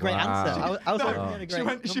hoping you had a great Wow. answer. I was No, hoping you had a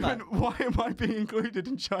great she comeback. went, why am I being included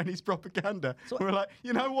in Chinese propaganda? We were like,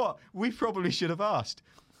 you know what? We probably should have asked.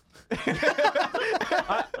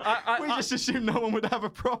 We just assumed no one would have a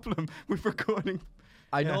problem with recording.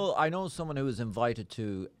 I know someone who was invited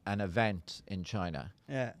to an event in China.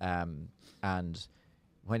 Yeah. And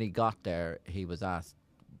when he got there, he was asked,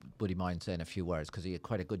 would he mind saying a few words? Because he had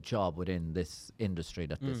quite a good job within this industry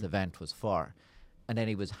that this event was for. And then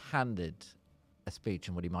he was handed a speech,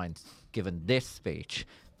 and would he mind giving this speech?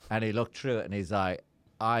 And he looked through it and he's like,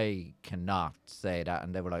 I cannot say that.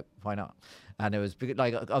 And they were like, why not? And it was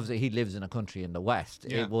like, obviously he lives in a country in the West.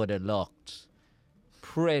 Yeah. It would have looked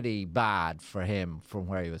pretty bad for him from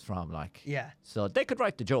where he was from. Like, Yeah. so they could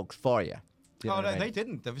write the jokes for you. Do you know Oh, what I no, mean? they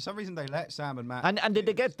didn't. For some reason, they let Sam and Matt. And did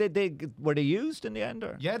they get? Were they used in the end?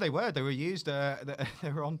 Or? Yeah, they were. They were used.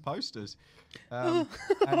 They were on posters. And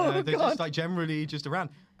they're just like generally just around.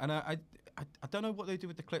 And I don't know what they do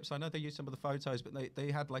with the clips. I know they use some of the photos, but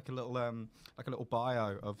they had like a little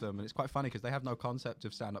bio of them, and it's quite funny because they have no concept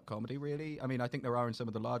of stand-up comedy really. I mean, I think there are in some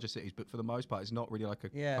of the larger cities, but for the most part, it's not really like a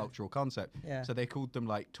cultural concept. Yeah. So they called them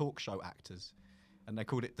like talk show actors. And they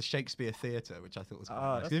called it the Shakespeare Theatre, which I thought was quite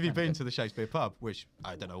nice. that's If you've been to the Shakespeare pub, which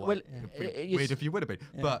I don't know why, Well, it'd be you weird s- if you would have been,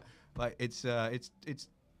 but like it's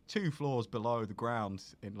 2 floors below the ground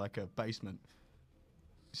in like a basement.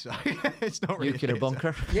 So it's not really Nuclear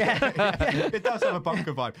bunker. Yeah. It does have a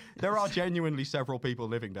bunker vibe. There are genuinely several people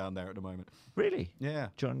living down there at the moment. Really? Yeah,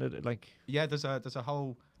 During the, like, yeah. There's a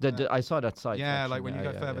whole. I saw that site. Yeah, section, like when you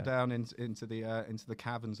go further yeah. down into the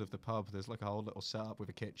caverns of the pub, there's like a whole little setup with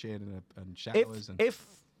a kitchen and showers. If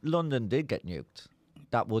London did get nuked,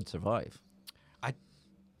 that would survive.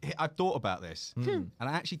 I've thought about this, and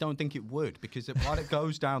I actually don't think it would, because while it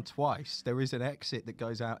goes down twice, there is an exit that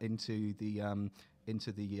goes out into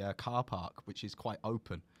the car park, which is quite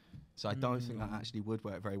open. So I don't think that actually would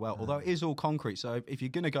work very well. Although it is all concrete, so if you're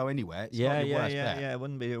going to go anywhere, it's not your worst bet. It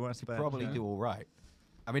wouldn't be your worst bet. Probably do all right.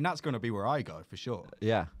 I mean, that's going to be where I go for sure.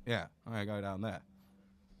 Yeah. Yeah, I'm going to go down there.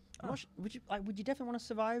 Would you definitely want to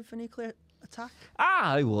survive a nuclear attack?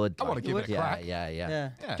 I would. I wanna like, give it a crack. Yeah. Yeah. Yeah.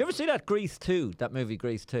 Did you ever see that Grease 2? That movie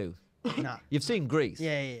Grease 2? Nah. You've seen Grease?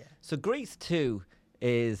 Yeah. So Grease 2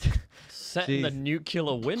 is Set in the Jeez.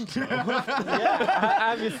 nuclear winter.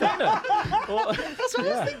 have you seen it? That's what I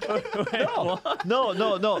was thinking. Wait, what?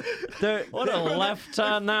 No. There, What a left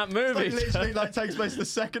turn that movie. It literally like takes place the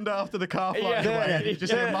second after the car flies Yeah. away. You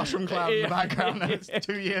just see Yeah. a mushroom cloud in the Yeah. background, and it's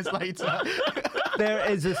 2 years later. there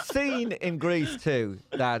is a scene in Grease 2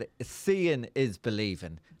 that seeing is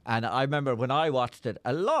believing. And I remember when I watched it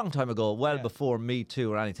a long time ago, well before Me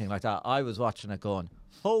Too or anything like that, I was watching it going,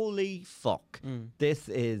 holy fuck, this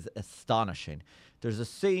is astonishing. There's a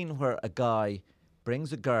scene where a guy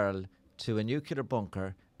brings a girl to a nuclear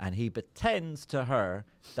bunker and he pretends to her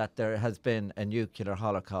that there has been a nuclear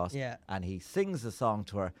holocaust. Yeah. And he sings a song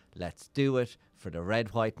to her, let's do it for the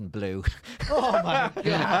red, white and blue. Oh my god.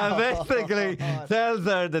 And basically tells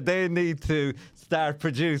her that they need to start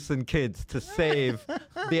producing kids to save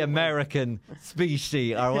the American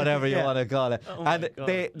species or whatever you want to call it. And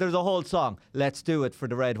there's a whole song, let's do it for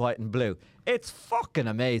the red, white and blue. It's fucking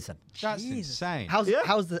amazing. That's Jesus. insane. How's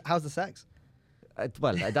the sex?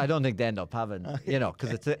 Well, I don't think they end up having,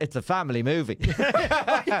 because it's a family movie.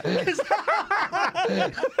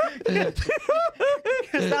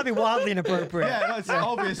 Because that'd be wildly inappropriate. Yeah, that's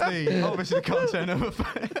obviously the content of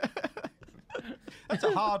a. That's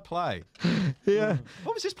a hard play. Yeah.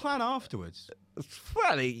 What was his plan afterwards?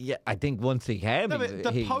 Well, I think once he came, No, but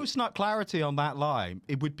the post-nut clarity on that line,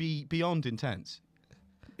 it would be beyond intense.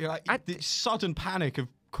 You're like the sudden panic of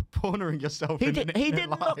cornering yourself. he didn't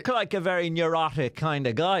look like a very neurotic kind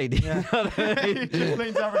of guy. You know what I mean? He just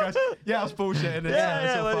leans over and goes, "Yeah, it's bullshit." And it's,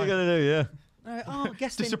 it's all what are fine. you gonna do? Yeah. Oh,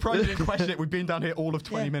 guess Just surprised you didn't question it. We've been down here all of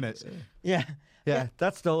 20 minutes. Yeah,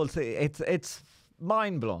 that's the whole thing. It's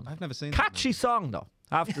mind blowing. I've never seen Catchy song though.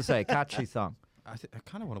 I have to say, catchy song. I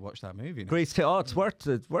kind of want to watch that movie now. Grease 2. Oh, it's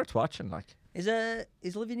worth watching. Like, Is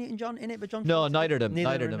Olivia Newton-John in it? But John. no, Travolta? neither of them.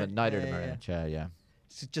 Neither of in them. it. Neither of them are in it. Yeah.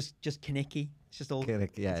 It's just Kinnicky. It's just all.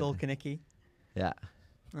 Kinnicky, yeah. It's all Kinnicky. Yeah.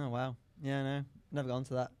 Oh wow. Yeah, no, never gone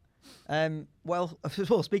to that. Well,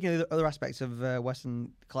 speaking of the other aspects of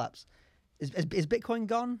Western collapse, is Bitcoin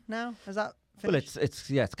gone now? Has that finished? Well,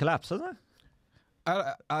 it's collapsed, hasn't it?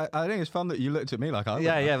 I think it's fun that you looked at me like I would.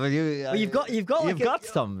 Yeah. Well, you've got you've like got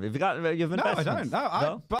some. You've No, I investments. don't.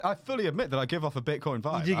 No, but I fully admit that I give off a Bitcoin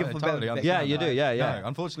vibe. You do give I off a bit totally of understand Yeah, you that. do. Yeah. No,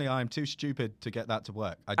 unfortunately, I am too stupid to get that to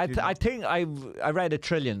work. I think I read $1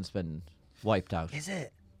 trillion's been wiped out. Is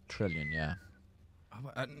it? $1 trillion, yeah.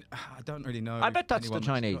 I don't really know. I bet that's the anyone that's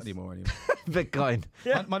got Chinese. anymore. Bitcoin.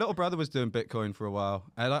 My little brother was doing Bitcoin for a while,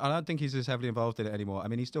 and I don't think he's as heavily involved in it anymore. I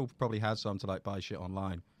mean, he still probably has some to like buy shit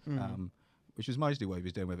online, which was mostly what he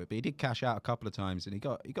was doing with it. But he did cash out a couple of times, and he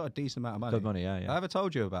got a decent amount of money. Good money, yeah. I ever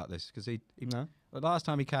told you about this because No. the last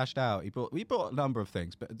time he cashed out, he bought a number of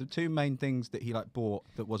things, but the two main things that he like bought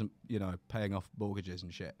that wasn't paying off mortgages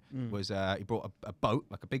and shit was he bought a boat,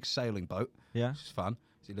 like a big sailing boat, Yeah. which is fun.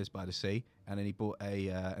 He lives by the sea, and then he bought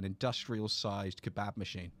an industrial-sized kebab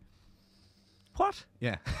machine. What?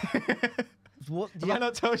 Yeah. What? Have I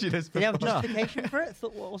not told you this Did he have a before? justification for it?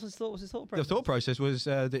 What was his thought? The process? thought process was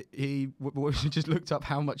that he just looked up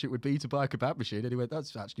how much it would be to buy a kebab machine, and he went,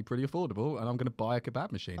 "That's actually pretty affordable, and I'm going to buy a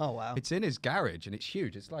kebab machine." Oh, wow. It's in his garage, and it's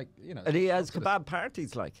huge. It's like And he has sort of- kebab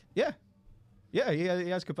parties, like. Yeah. Yeah, he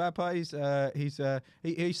has kebab parties.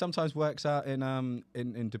 He sometimes works out in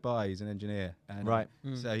Dubai. He's an engineer, and Right.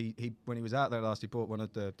 so he when he was out there last, he bought one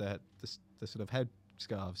of the sort of head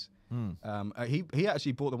scarves, He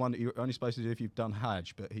actually bought the one that you're only supposed to do if you've done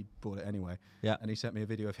Hajj, but he bought it anyway. Yeah. And he sent me a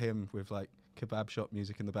video of him with like kebab shop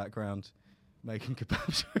music in the background, making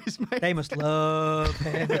kebabs for his mate. They must love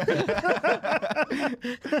him.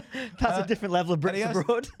 That's a different level of And Brits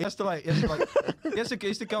abroad. he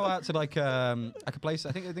has to go out to like a place.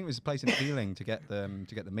 I think it was a place in Ealing to get the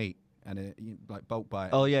meat. And like bulk buy it.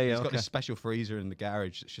 Oh, yeah, He's got okay. this special freezer in the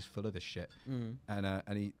garage that's just full of this shit.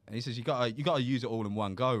 And he says you gotta use it all in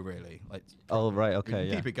one go, really. Like, Oh, right, you okay, can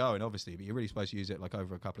yeah. keep it going, obviously, but you're really supposed to use it like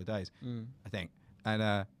over a couple of days, I think.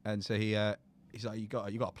 And so he's like, you got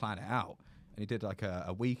to plan it out. And he did like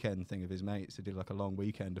a weekend thing of his mates. He did like a long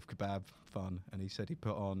weekend of kebab fun, and he said he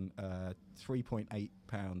put on 3.8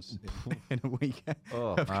 pounds in a weekend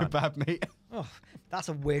of kebab meat. Oh, that's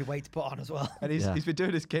a weird way to put on as well. And he's been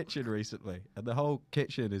doing his kitchen recently, and the whole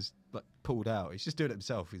kitchen is like pulled out. He's just doing it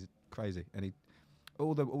himself. He's crazy, and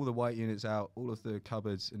all the white units out, all of the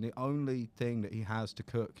cupboards, and the only thing that he has to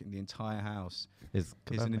cook in the entire house Is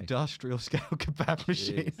an industrial scale kebab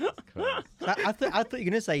machine. I thought you were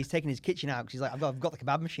going to say he's taking his kitchen out because he's like, I've got the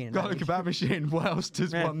kebab machine. in Got there. a kebab machine. What else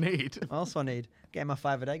does Yeah. one need? What else do I need? Getting my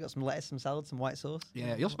 5 a day. Got some lettuce, some salad, some white sauce.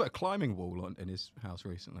 Yeah, he also put a climbing wall in his house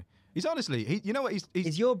recently. He's honestly, you know what? He's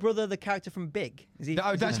Is your brother the character from Big? Is he?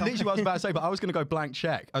 No, is that's he- literally what I was about to say, but I was going to go blank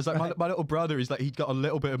check. I was like, my little brother is like, he's got a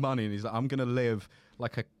little bit of money, and he's like, I'm going to live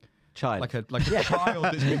like a Child. like a child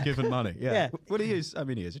that's been given money. Yeah. Yeah. Well, he is. I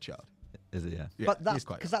mean, he is a child. Is it, yeah? Yeah, But he that's is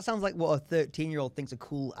quite because that sounds like what a 13-year-old thinks a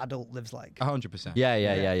cool adult lives like. 100%.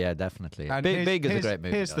 Yeah, definitely. And Big is a here's- great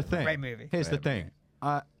movie. Here's though, the isn't it? thing. Great movie. Here's the Great thing.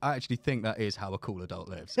 I actually think that is how a cool adult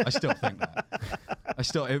lives. I still think that.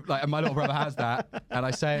 My little brother has that, and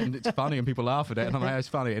I say it, and it's funny, and people laugh at it, and I'm like, it's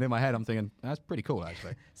funny, and in my head I'm thinking, that's pretty cool,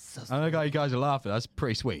 actually. I know you guys are laughing. That's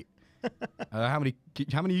pretty sweet. How many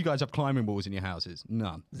of you guys have climbing walls in your houses?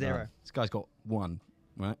 None. 0. None. This guy's got one.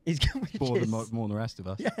 Right. He's going More than the rest of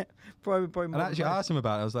us. Yeah, probably And more. actually, than I asked him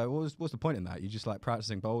about it. I was like, what's the point in that? You just like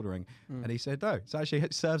practicing bouldering. And he said, no,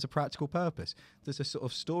 it serves a practical purpose. There's a sort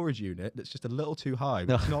of storage unit that's just a little too high,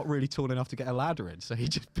 but it's not really tall enough to get a ladder in. So he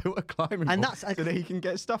just built a climbing And wall that's- so that he can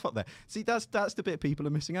get stuff up there. See, that's the bit people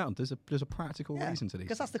are missing out on. There's a practical reason to these.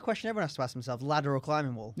 Because that's the question everyone has to ask themselves: ladder or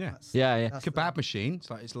climbing wall? Yeah. Yeah. That's the- Kebab machine.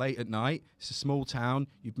 It's like it's late at night. It's a small town.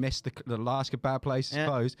 You've missed the last kebab place Yeah.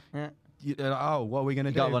 closed. Yeah. Oh, what are we going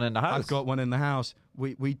to do? got one in the house. I've got one in the house.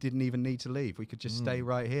 We didn't even need to leave. We could just stay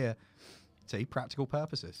right here. See, practical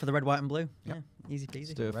purposes. For the red, white, and blue. Yeah, easy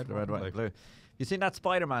peasy. Do it for Red, the red, white, white, and and blue. You seen that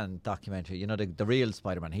Spider-Man documentary? You know, the real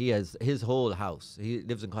Spider-Man. He has his whole house. He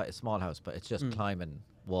lives in quite a small house, but it's just climbing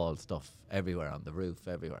wall stuff everywhere on the roof,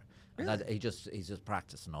 everywhere. And he's just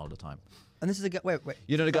practicing all the time. And this is a guy. Wait.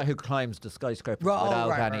 You know the guy who climbs the skyscrapers Right, without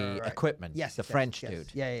right, any right. equipment? Yes, the yes, French yes. dude.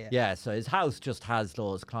 Yeah. Yeah, so his house just has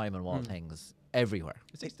those climbing wall things everywhere.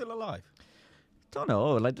 Is he still alive? Don't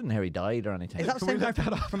know. I didn't hear he died or anything. Is that the Can we same guy look that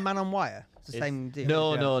from, up? from Man on Wire? It's the same dude.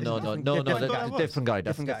 No, Yeah. no, Is no, it no, different- no, no. different- That's a different guy.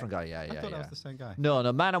 That's a Different different guy. Yeah, I yeah, thought yeah. that was the same guy.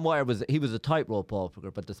 No, Man on Wire he was a tightrope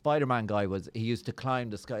walker, but the Spider-Man guy he used to climb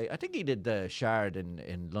the sky. I think he did the Shard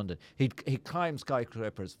in London. He climbed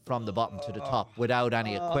skyscrapers from the bottom to the top without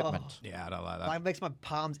any equipment. Yeah, I don't like that. That makes my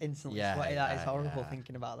palms instantly Yeah, sweaty. That is yeah, horrible yeah.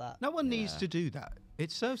 thinking about that. No one needs to do that. It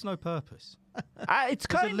serves no purpose. It's There's a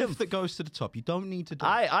kind lift of. that goes to the top. You don't need to do it.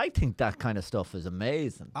 I think that kind of stuff is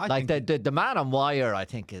amazing. I Like think- the Man on Wire, I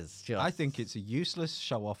think is just. I think it's a useless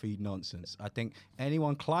show-offy nonsense. I think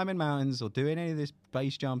anyone climbing mountains or doing any of this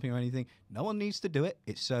base jumping or anything, no one needs to do it.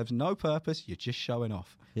 It serves no purpose. You're just showing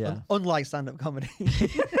off. Yeah. Unlike stand-up comedy.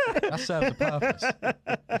 That serves a purpose.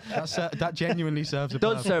 That genuinely serves a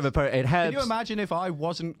Does purpose. serve a purpose. It helps. Can you imagine if I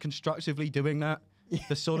wasn't constructively doing that?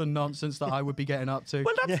 The sort of nonsense that I would be getting up to.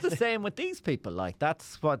 Well, that's the same with these people. Like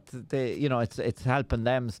that's what they, it's helping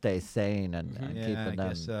them stay sane and Yeah, I keeping them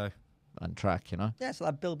guess so. on track. You know. Yeah, so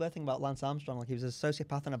that Bill Burr thing about Lance Armstrong, like he was a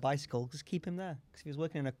sociopath on a bicycle, just keep him there. Because if he was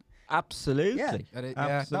working in a... Absolutely. Yeah. And it- yeah, no,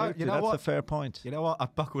 Absolutely. you know That's what? a fair point. You know what? I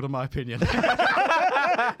buckled on my opinion.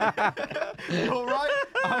 All right?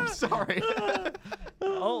 I'm sorry.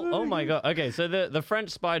 Oh my god. Okay, so the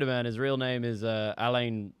French Spider-Man, his real name is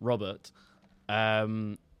Alain Robert.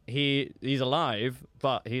 He's alive,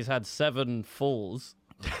 but he's had 7 falls.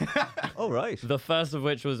 Oh right. The first of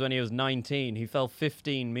which was when he was 19. He fell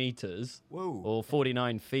 15 meters Whoa. or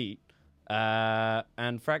 49 feet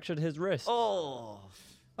and fractured his wrist. Oh.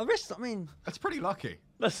 A wrist, I mean, That's pretty lucky.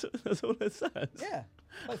 That's all it says. yeah.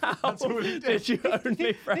 That's all he Did you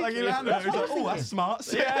only Like he landed, he was like, oh, that's smart.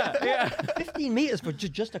 Yeah. 15 meters for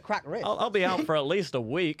just a cracked rib. I'll be out for at least a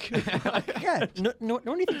week. Yeah, no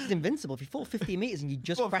one thinks it's invincible. If you fall 15 meters and you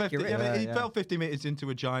just crack your rib. He fell 50 meters into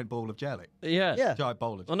a giant ball of jelly. Yeah. Giant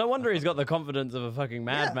bowl of Well, no wonder he's got the confidence of a fucking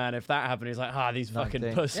madman. If that happened, he's like, these fucking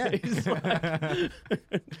 19. pussies.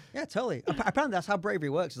 Yeah, totally. Apparently, that's how bravery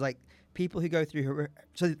works. It's like people who go through.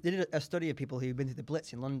 So they did a study of people who've been through the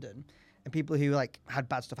Blitz in London, and people who like had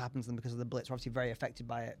bad stuff happen to them because of the Blitz were obviously very affected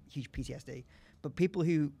by it, huge PTSD. But people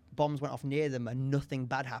who bombs went off near them and nothing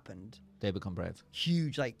bad happened, They become brave.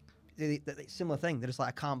 huge like similar thing. They're just like,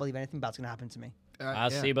 I can't believe anything bad's going to happen to me. I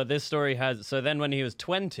see, but this story has. So then, when he was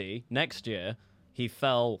 20 next year, he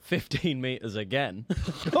fell 15 meters again.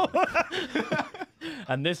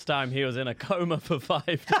 And this time he was in a coma for 5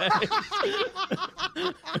 days.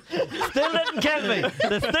 Still didn't kill me.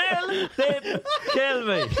 They still didn't kill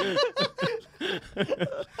me. I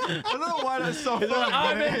don't know why that's so funny.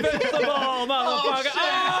 I'm invincible, motherfucker!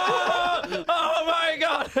 Oh my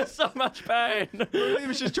god, there's so much pain. He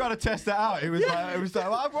was just trying to test that out. It was like,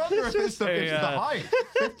 well, I wonder if it's the height.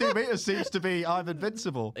 50 meters seems to be I'm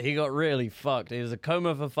invincible. He got really fucked. He was in a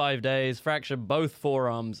coma for 5 days, fractured both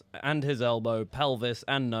forearms and his elbow, pelvis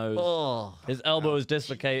and nose. Oh. His elbow was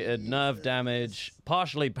dislocated, nerve damage,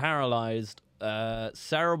 partially paralyzed,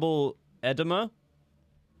 cerebral edema.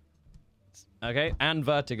 Okay, and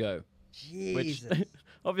vertigo. Jesus. Which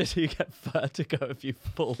obviously you get vertigo if you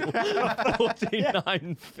fall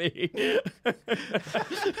 49 feet.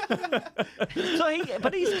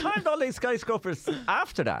 But he's climbed all these skyscrapers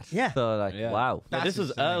after that. Yeah. So like, Yeah. wow. Yeah, this was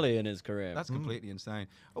insane. early in his career. That's completely insane.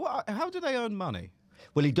 Well, how do they earn money?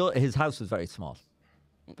 Well, his house was very small.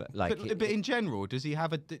 But like, But in general, does he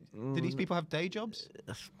have do these people have day jobs?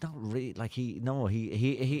 not really. Like he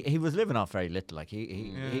was living off very little. Like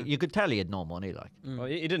he you could tell he had no money. Like Well,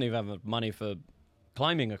 he didn't even have money for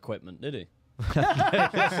climbing equipment, did he?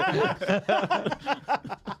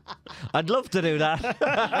 I'd love to do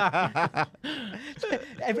that.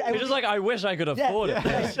 He's just like, I wish I could afford it.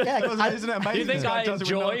 Isn't it amazing? Do you think This guy I does it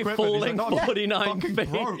with no enjoy equipment? falling He's like, "No, I'm 49 fucking feet?"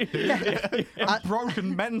 broke, dude. I'm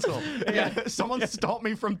broken mental. Someone stop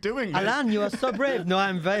me from doing this. Alan, you are so brave. No,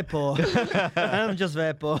 I'm very poor. I'm just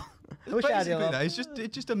very poor. I wish I had Basically, your that,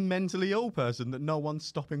 it's just a mentally ill person that no one's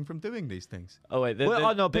stopping from doing these things. Oh, wait.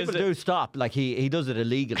 Well, no, people do stop. Like he does it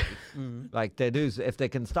illegally. Like they do. If they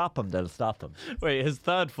can stop him, they'll stop him. Wait, his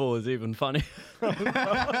third fall is even funny. So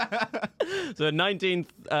in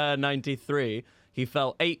 1993, he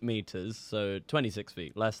fell 8 meters, so 26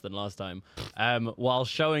 feet, less than last time, while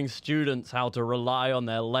showing students how to rely on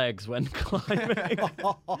their legs when climbing.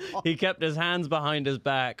 He kept his hands behind his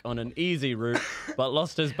back on an easy route, but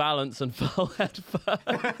lost his balance and fell head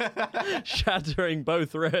first, shattering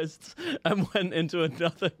both wrists, and went into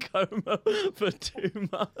another coma for 2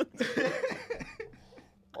 months.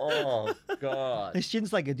 Oh God! The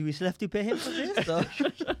student's like, do we still have to pay him for this? Or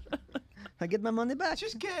I get my money back.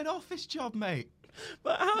 Just get an office job, mate.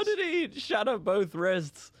 But how did he shatter both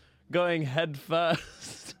wrists going head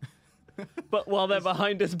first? But while they're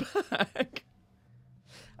behind his back?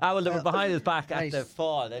 Ah, well, they were behind his back at Nice. the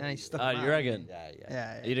fall. Nice stuff. You reckon?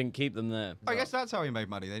 Yeah. He didn't keep them there. I guess that's how he made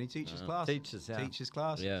money. Then he teaches class. Teaches, yeah. Teaches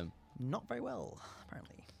class. Yeah. Not very well,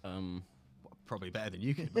 apparently. Probably better than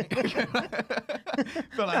you can. Mate.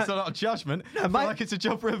 Feel like it's not a judgment. I feel my- like it's a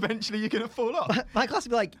job where eventually you're gonna fall off. My class would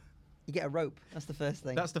be like, you get a rope. That's the first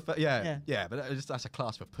thing. That's the yeah. But that's a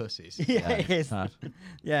class for pussies. yeah, it is. Sad.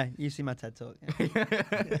 Yeah, you see my TED talk.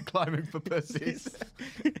 Yeah. Climbing for pussies.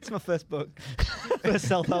 It's my first book. First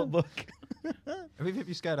self-help book. Have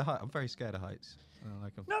you scared of heights? I'm very scared of heights. I don't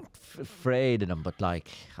like 'em. Not afraid of them, but like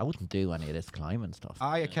I wouldn't do any of this climbing stuff.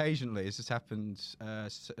 I occasionally, this has happened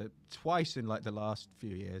twice in like the last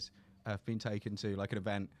few years. I've been taken to like an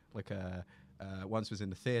event, like once was in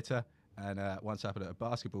the theatre, and once happened at a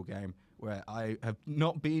basketball game where I have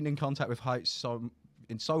not been in contact with heights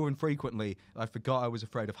so infrequently, I forgot I was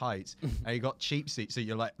afraid of heights. And you got cheap seats, so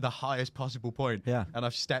you're like the highest possible point. Yeah. And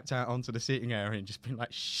I've stepped out onto the seating area and just been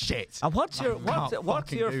like, shit. And what's your can't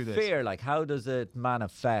fucking your do this. fear? Like, how does it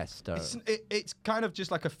manifest? Or It's kind of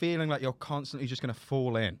just like a feeling like you're constantly just going to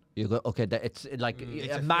fall in. you go, okay, it's like It's a a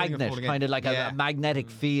feeling of magnet, falling in. kind of like Yeah. a magnetic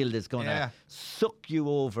field is going to Yeah. suck you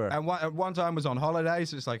over. And one time was on holiday,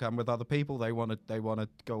 so it's like I'm with other people. They want to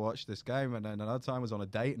go watch this game, and then another time was on a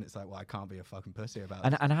date, and it's like, well, I can't be a fucking pussy about it.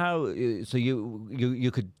 And how? So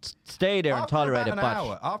you could stay there and tolerate it,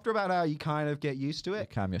 but After about an hour, you kind of get used to it.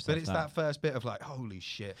 calm yourself But it's down. that first bit of like, holy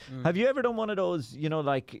shit. Have you ever done one of those? You know,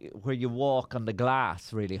 like where you walk on the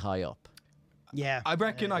glass really high up. Yeah. I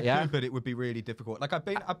reckon I Yeah. could, but it would be really difficult. Like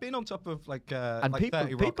I've been on top of like And like people-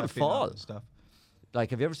 30 Rock, people I've been on fall. and stuff. Like,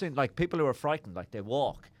 have you ever seen like people who are frightened? Like they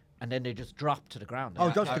walk and then they just drop to the ground. Oh,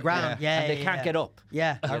 drop to the ground. Yeah. And they can't get up.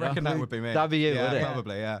 Yeah. I reckon that would be me. That'd be you, yeah, would it?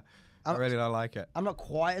 Probably, yeah. I really don't like it. I'm not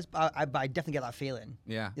quite as, but I definitely get that feeling.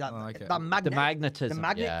 Yeah, I like it. That magnet, The magnetism. The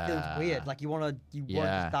magnet yeah. feels weird. Like you want to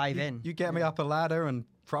Yeah. just dive in. You get me up a ladder and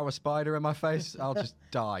throw a spider in my face, I'll just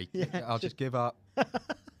die. I'll just give up.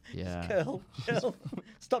 Yeah. Curl.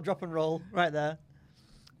 Stop, drop, and roll right there.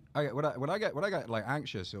 When I get like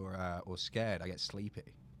anxious or scared, I get sleepy.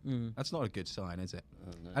 That's not a good sign, is it?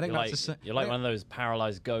 I think You're like one of those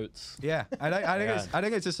paralyzed goats. Yeah, I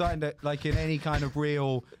think it's a sign that like in any kind of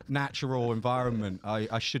real natural environment,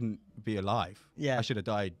 I shouldn't be alive. Yeah. I should have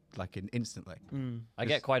died like instantly. I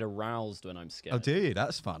get quite aroused when I'm scared. Oh, do you?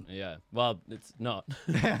 That's fun. Yeah. Well, it's not.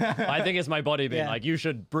 I think it's my body being Yeah. like, you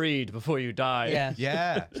should breed before you die. Yeah.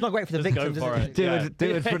 Yeah. It's not great for the Just go victims, for is it. it? Do Yeah. it. Do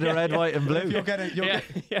it for the red, white, and blue. If you're getting, Yeah.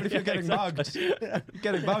 what if you're getting Yeah, mugged? You're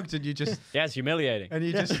getting mugged, and you just Yeah, it's humiliating.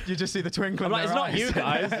 you just see the twinkle. I'm in like, it's their not eyes. you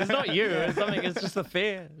guys. It's not you. It's something. It's just the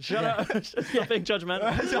fear. Shut up. Stop being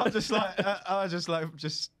judgmental. So I'm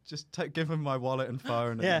just like, give him my wallet and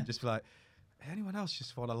phone, and Yeah. then just be like, anyone else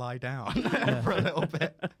just want to lie down for a little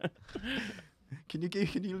bit? Can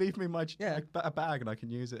you leave me my a bag and I can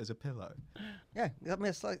use it as a pillow? Yeah. I mean,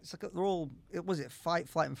 it's like they're all. Was it fight,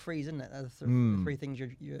 flight, and freeze, isn't it? That's the three things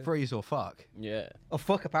you're. Freeze or fuck. Yeah. Oh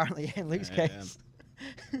fuck! Apparently, in Luke's Yeah, case.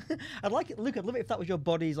 I'd like it, Luke. I'd love it if that was your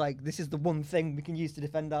body's like. This is the one thing we can use to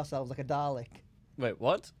defend ourselves, like a Dalek. Wait,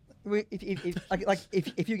 what?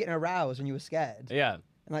 If you're getting aroused when you were scared, Yeah. and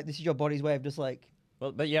like this is your body's way of just like,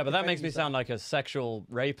 Well, but that Defending makes me yourself. sound like a sexual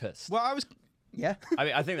rapist. Well, I was. yeah. I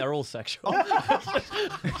mean, I think they're all sexual.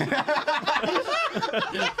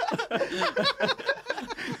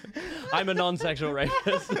 I'm a non-sexual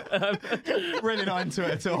rapist. Really not into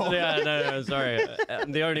it at all. Yeah, no, sorry.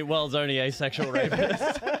 I'm the world's only asexual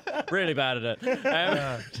rapist. Really bad at it.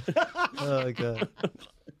 Oh god.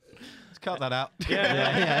 Let's cut that out.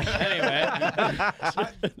 Anyway,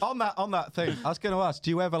 On that thing, I was going to ask: do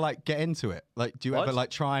you ever like get into it? Like, do you What? ever like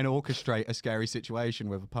try and orchestrate a scary situation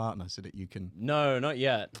with a partner so that you can? no, not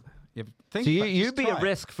yet. You think So about it, you'd just be try at it.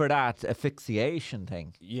 risk for that aspihyxiation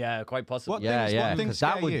thing. Yeah, quite possibly. What Yeah, things- yeah. things Because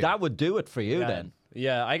that scare would you? that would do it for you Yeah. then.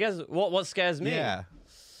 Yeah, I guess what scares me? Yeah.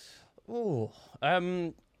 Ooh,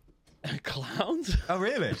 clowns. Oh,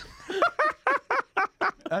 really?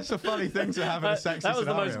 That's a funny thing to have in a sexy That was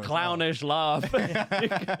the scenario most as well. clownish laugh.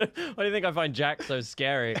 Why do you think I find Jack so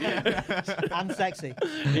scary? And sexy.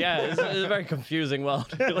 Yeah, it's a very confusing world.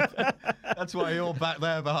 That's why you're back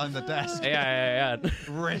there behind the desk. yeah.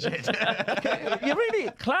 Rigid. You really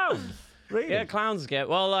clowns? Really? Yeah, clowns scare.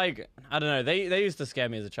 Well, like I don't know. They used to scare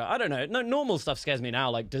me as a child. I don't know. No, normal stuff scares me now,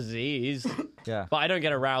 like disease. Yeah. But I don't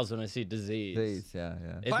get aroused when I see disease. These, yeah.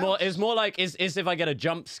 It's more like it's if I get a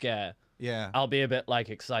jump scare, Yeah. I'll be a bit like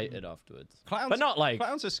excited afterwards. Clowns, but not like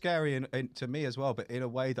clowns are scary to me as well, but in a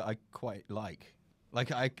way that I quite like.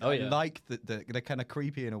 Like I yeah. like that they're kind of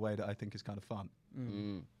creepy in a way that I think is kind of fun.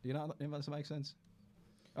 You know, if that makes sense.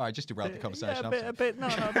 All right, just to wrap the conversation up. a bit. No,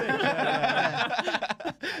 a bit.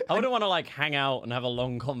 I wouldn't want to like hang out and have a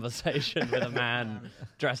long conversation with a man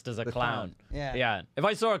dressed as a clown. Yeah. Yeah. If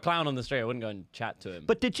I saw a clown on the street, I wouldn't go and chat to him.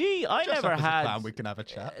 But did you? I Just never up as a had. clown, we can have a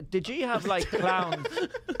chat. Did you have like clowns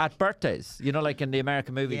at birthdays? You know, like in the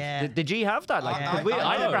American movies. Yeah. Did you have that? Like, Yeah. 'cause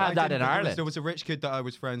I never had that in didn't, but there Ireland. There was a rich kid that I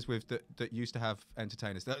was friends with that used to have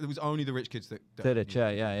entertainers. There was only the rich kids that Did it? Yeah.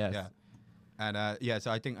 Yeah. And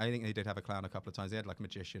so I think they did have a clown a couple of times. They had like a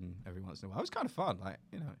magician every once in a while. It was kind of fun, like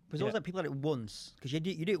you know. But it's always like people did it once because you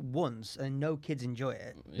do it once and no kids enjoy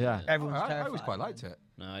it. Yeah. Everyone's I terrified. always quite liked it.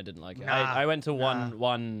 No, I didn't like it. Nah. I went to Nah.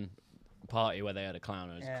 one party where they had a clown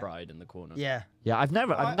and I just Yeah. cried in the corner. Yeah. Yeah. I've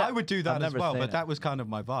never. I would do that I've as never well, seen but it. that was kind of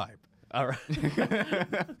my vibe. All right.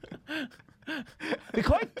 Be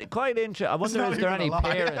quite interesting. I wonder not is there even any a lie.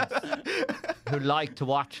 parents who like to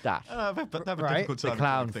watch that? But have a Right. difficult The time.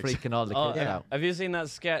 clown doing things. freaking all the Oh, kids out. Have you seen that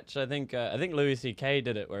sketch? I think Louis C.K.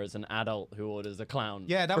 did it, where it's an adult who orders a clown.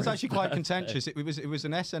 Yeah, that was for actually his quite birthday. contentious. It was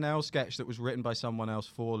an SNL sketch that was written by someone else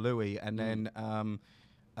for Louis, and then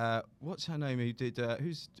what's her name? Who did?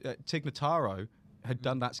 Who's Tig Notaro had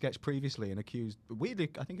done that sketch previously and accused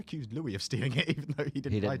Louis of stealing it, even though he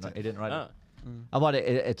didn't write it. He didn't write Oh. it. And what?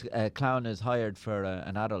 It's a clown is hired for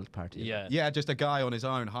an adult party. Yeah. Yeah, just a guy on his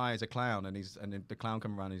own hires a clown, and the clown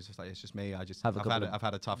come around and he's just like, it's just me. Have a I've couple of-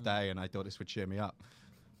 had a tough day, and I thought this would cheer me up.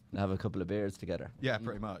 and have a couple of beers together. Yeah,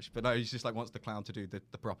 pretty much. But no, he's just like wants the clown to do the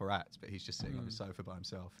proper act, but he's just sitting on his sofa by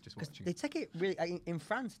himself, just watching. They take it really in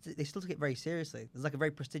France. They still take it very seriously. There's like a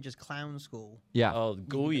very prestigious clown school. Yeah. Oh,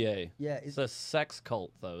 Gouye. Yeah, It's a sex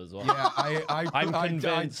cult, though, as well. Yeah, I'm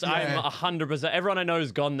convinced. I'm 100%. Everyone I know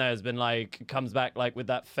who's gone there has been like, comes back like with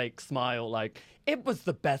that fake smile, like, it was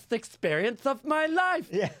the best experience of my life.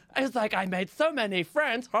 Yeah. It's like, I made so many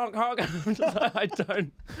friends. Honk, honk. I'm just like, I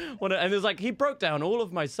don't want to. And it's like, he broke down all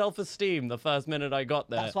of my self-esteem the first minute I got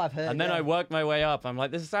there. That's what I've heard, And then yeah. I worked my way up. I'm like,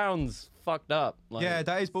 this sounds fucked up. Like, Yeah,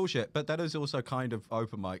 that is bullshit. But that is also kind of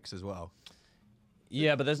open mics as well.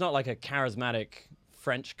 yeah, but there's not like a charismatic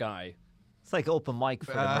French guy. It's like open mic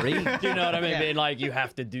for the Marine. Do you know what I mean? Yeah. Being like, you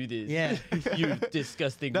have to do this. Yeah. You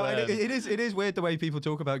disgusting No, worm. it is weird the way people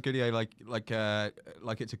talk about Gouye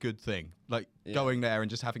like it's a good thing. Like going there and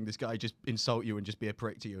just having this guy just insult you and just be a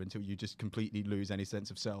prick to you until you just completely lose any sense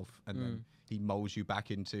of self, and then he molds you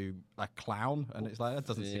back into a clown, and it's like that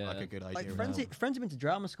doesn't seem like a good idea. Like friends who've been to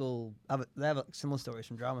drama school they have like, similar stories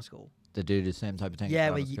from drama school. They do the same type of thing. Yeah,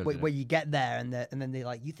 as where drama you, school, where, do where you get there and then they're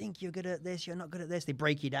like, you think you're good at this, you're not good at this. They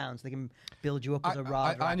break you down so they can build you up as a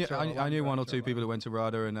RADA. I knew one or two people who went to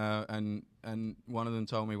RADA, and one of them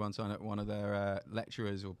told me one time that one of their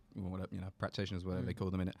lecturers or whatever, practitioners, whatever they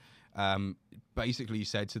call them in it, basically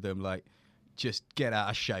said to them like, just get out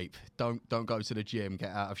of shape. Don't go to the gym. Get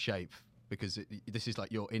out of shape. Because this is like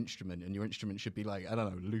your instrument, and your instrument should be like, I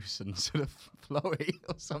don't know, loose and sort of flowy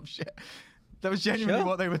or some shit. That was genuinely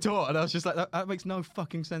what they were taught, and I was just like, that makes no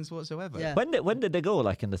fucking sense whatsoever. Yeah. When did they go?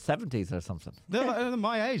 Like in the 70s or something? They're like,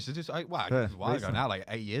 my age. They're just a while ago recent. now, like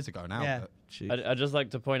 8 years ago now. Yeah. But I'd just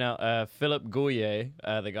like to point out Philip Gouye,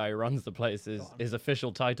 the guy who runs the place, his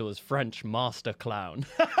official title is French Master Clown.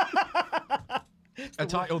 a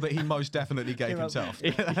title that he most definitely gave himself.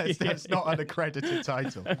 That's not an accredited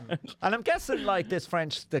title. And I'm guessing like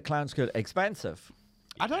the clown school expensive.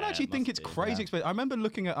 I don't actually it think must it's be, crazy expensive. I remember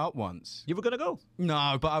looking it up once. You were gonna go?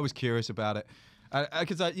 No, but I was curious about it.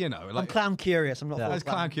 Because I'm like, clown curious. I'm not. I full was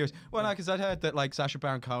clown curious. Well, because I'd heard that like Sacha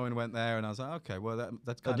Baron Cohen went there, and I was like, okay, well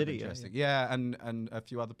that's kind of did he? interesting. Yeah, and a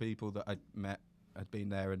few other people that I'd met had been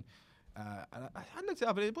there, and I looked it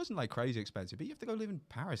up, but it wasn't like crazy expensive. But you have to go live in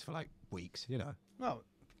Paris for like weeks, No,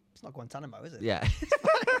 it's not Guantanamo, is it? Yeah.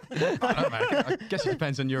 I don't know, man. I guess it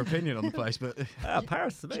depends on your opinion on the place, but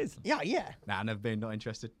Paris is amazing. Yeah. nah, never been, not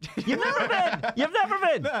interested. You've never been. You've never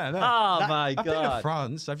been. No. Oh my I've been to god.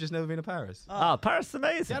 France. I've just never been to Paris. Oh, Paris is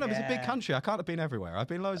amazing. Yeah, no, but it's a big Yeah. country. I can't have been everywhere. I've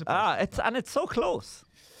been loads of places. It's so close.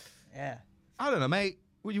 Yeah. I don't know, mate.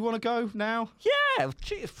 Would you want to go now? Yeah.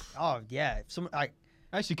 Gee, Oh yeah. If someone I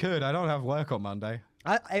actually could. I don't have work on Monday.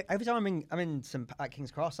 every time I'm in at King's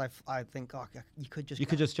Cross, I think, oh, you could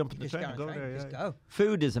just jump in the just train get and on go a there, Just yeah. go.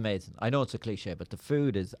 Food is amazing. I know it's a cliche, but the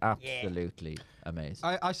food is absolutely amazing.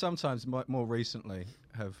 I sometimes, more recently,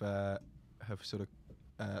 have sort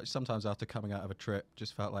of, sometimes after coming out of a trip,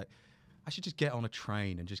 just felt like I should just get on a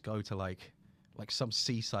train and just go to like some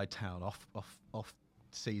seaside town off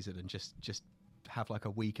season and just have like a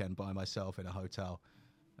weekend by myself in a hotel.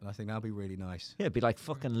 And I think that'll be really nice. Yeah, it'd be like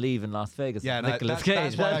fucking leaving Las Vegas. Yeah, with no, Nicolas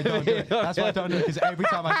that's Cage. why I don't do it. That's why I don't do it, because every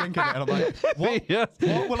time I think of it, and I'm like,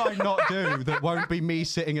 what will I not do that won't be me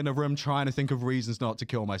sitting in a room trying to think of reasons not to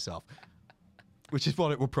kill myself? Which is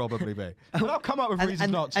what it will probably be. And I'll come up with reasons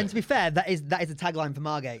not to. And to be fair, that is the tagline for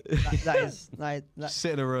Margate. That is that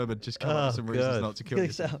Sit in a room and just come up with some reasons God. not to kill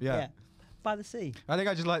yourself. Yeah. By the sea. I think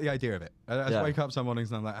I just like the idea of it. I just Yeah. wake up some mornings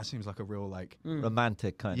and I'm like, that seems like a real like,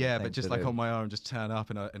 Romantic kind of yeah, thing but just to like do. on my own, just turn up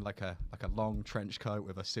in like a long trench coat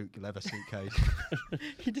with a leather suitcase,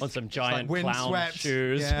 On some like giant clown windswept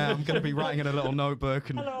shoes. Yeah, I'm gonna be writing in a little notebook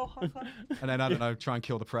and Hello. then I don't know, try and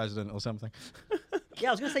kill the president or something. Yeah,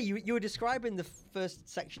 I was gonna say you were describing the first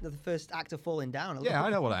section of the first act of Falling Down. Yeah, I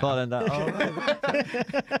know what I am. Falling down.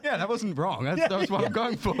 Yeah, that wasn't wrong. That's what I'm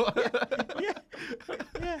going for. Yeah.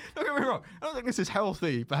 Don't get me wrong. I don't think this is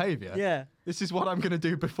healthy behaviour. Yeah. This is what I'm going to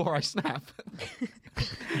do before I snap.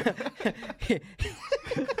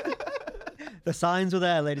 The signs were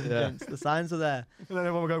there, ladies and gents. The signs were there. And then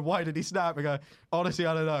everyone will go, why did he snap? I go, honestly,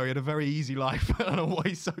 I don't know. He had a very easy life. I don't know what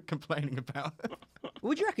he's so complaining about.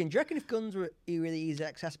 What do you reckon? Do you reckon if guns were really easy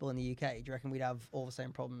accessible in the UK, do you reckon we'd have all the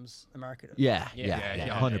same problems America does? Yeah, Yeah, yeah,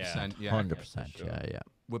 yeah, 100%. yeah. 100%. sure. Yeah,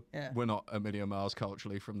 yeah. We're not a million miles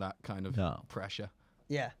culturally from that kind of No. pressure.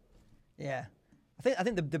 Yeah. I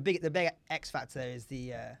think the big X factor there is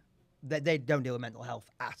the they don't deal with mental health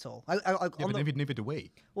at all. Yeah, but neither do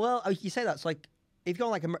we. Well, you say that's like if you're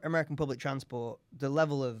on like American public transport, the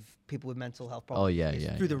level of people with mental health problems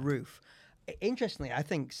is through the roof. Interestingly, I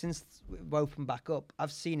think since we've opened back up,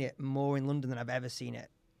 I've seen it more in London than I've ever seen it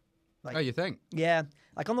Like, Oh, you think? yeah,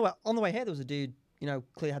 like on the way here, there was a dude,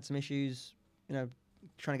 clearly had some issues,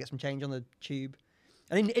 trying to get some change on the tube.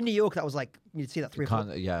 And in New York, that was like you'd see that three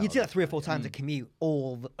or four times a commute,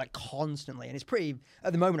 like constantly. And it's pretty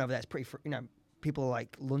at the moment over there. It's pretty, people are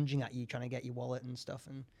like lunging at you, trying to get your wallet and stuff,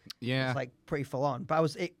 and it's like pretty full on.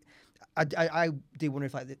 But I do wonder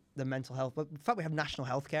if like the mental health, but the fact we have national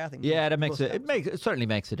health care, I think. Yeah, that makes it. It certainly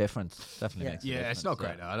makes a difference. Definitely makes a difference. Yeah, it's not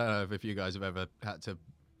great. I don't know if you guys have ever had to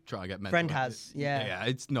try and get mental. Friend has, yeah. Yeah,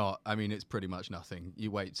 it's not. I mean, it's pretty much nothing. You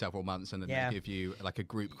wait several months and then they give you like a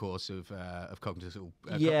group course of cognitive.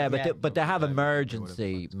 But they have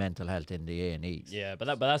emergency mental health in the A&Es. Yeah,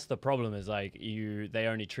 but that's the problem is like they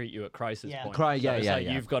only treat you at crisis point.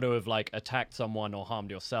 You've got to have like attacked someone or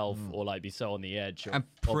harmed yourself or like be so on the edge of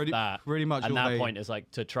that. Pretty much. And that point is like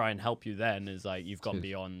to try and help you. Then is like you've gone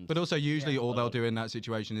beyond. But also usually all they'll do in that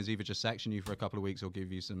situation is either just section you for a couple of weeks or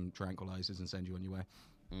give you some tranquilizers and send you on your way.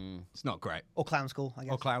 It's not great. Or clown school, I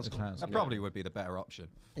guess. Or clown school. That probably would be the better option.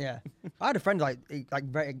 Yeah. I had a friend like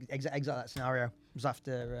very exact that scenario. It was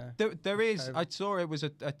after. There is. I saw it was a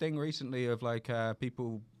thing recently of like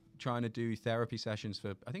people trying to do therapy sessions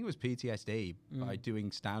for, I think it was PTSD, by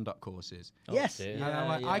doing stand-up courses. Yes. And I'm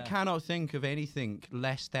like, I cannot think of anything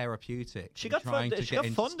less therapeutic. She got funded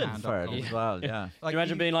for it as well, yeah. Like, you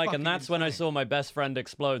imagine being like, and that's when I saw my best friend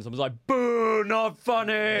explode, and someone's like, boo, not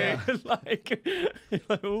funny. Yeah. like,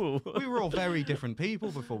 ooh. We were all very different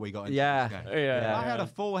people before we got into Yeah. this game. Yeah. I had a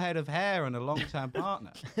full head of hair and a long-term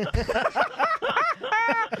partner.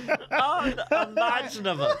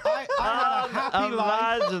 Unimaginable. I had a happy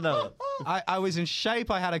life. Unimaginable. I was in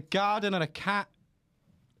shape. I had a garden and a cat.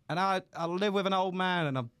 And I live with an old man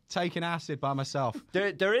and I'm taking acid by myself.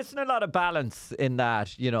 There isn't a lot of balance in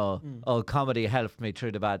that, oh, comedy helped me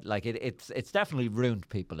through the bad. Like, it's definitely ruined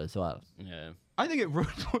people as well. Yeah. I think it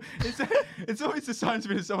ruined. It's always the sign to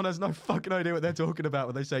me that someone has no fucking idea what they're talking about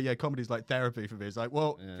when they say, yeah, comedy's like therapy for me. It's like,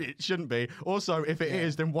 well, it shouldn't be. Also, if it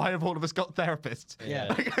is, then why have all of us got therapists?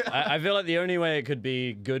 Yeah. I feel like the only way it could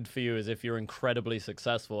be good for you is if you're incredibly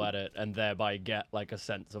successful at it and thereby get like a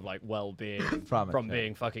sense of like well-being from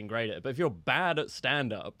being fucking great at it. But if you're bad at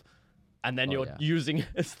stand-up and then you're using it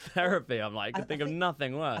as therapy, I'm like, I could think of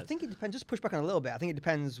nothing worse. I think it depends. Just push back on it a little bit. I think it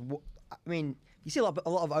depends. You see a lot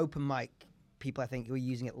of open mic people, I think, who are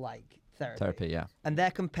using it like therapy. Yeah. And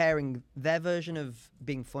they're comparing their version of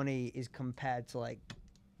being funny is compared to like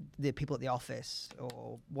the people at the office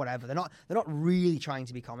or whatever. They're not really trying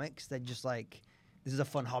to be comics. They're just like, this is a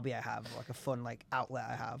fun hobby I have, or like a fun like outlet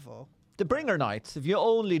I have. Or the bringer nights. If you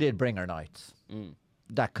only did bringer nights,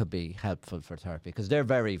 that could be helpful for therapy because they're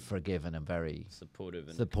very forgiving and very supportive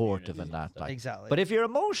and that. Like. Exactly. But if you're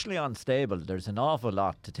emotionally unstable, there's an awful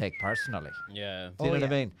lot to take personally. Yeah. Do you know what I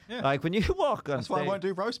mean? Yeah. Like when you walk on That's stage. why I won't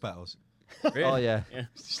do roast battles. Really? Oh yeah.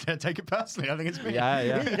 Just don't take it personally. I think it's me. Yeah.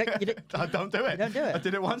 I don't do it. You don't do it. I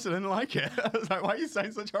did it once and didn't like it. I was like, why are you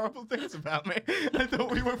saying such horrible things about me? I thought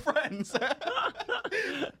we were friends.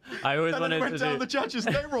 I always and wanted then went to down do... the judges.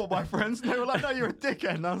 They were all my friends. And they were like, no, you're a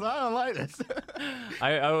dickhead. And I was like, I don't like this.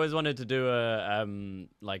 I always wanted to do a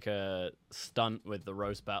stunt with the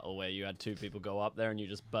roast battle where you had two people go up there and you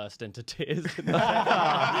just burst into tears.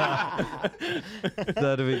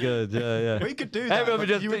 That'd be good. Yeah. We could do that. Everyone would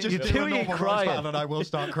just, you would just you do a two normal roast battle and I will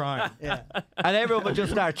start crying. yeah. And everyone would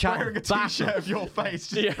just start chatting Wearing a back. t-shirt of your face,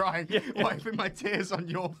 just crying, wiping my tears on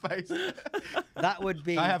your face. That would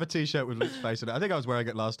be. I have a t-shirt with Luke's face on it. I think I was wearing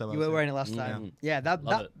it last time. You were wearing it last time. Yeah,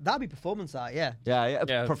 that'd be performance art. Yeah.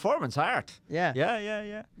 Yeah. Performance art. Yeah.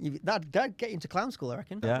 Yeah. That'd get you into clown school, I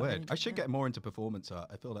reckon. Yeah. Weird. I should get more into performance art.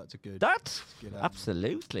 I feel that's a good. That's good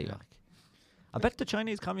absolutely. Yeah. Like, I bet the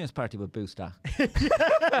Chinese Communist Party would boost that.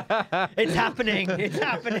 It's happening. It's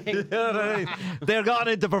happening. You know what I mean? They're gone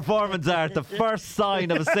into performance art, the first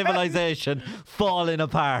sign of a civilization falling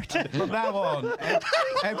apart. From now on,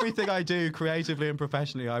 everything I do creatively and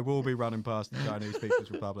professionally, I will be running past the Chinese People's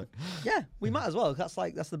Republic. Yeah, we might as well. That's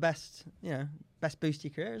the best, best boost to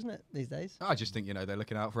your career, isn't it, these days? I just think, they're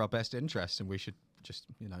looking out for our best interests and we should just,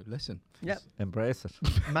 listen. Yep. Embrace it.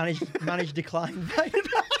 Manage decline.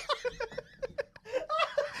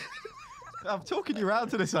 I'm talking you around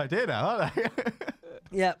to this idea now, aren't I?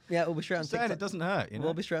 Yeah, we'll be straight on Saying TikTok. it doesn't hurt,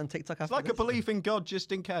 We'll be straight on TikTok after It's like this. a belief in God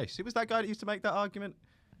just in case. It was that guy that used to make that argument.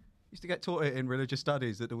 Used to get taught it in religious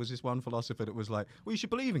studies that there was this one philosopher that was like, well, you should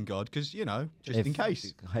believe in God because, just in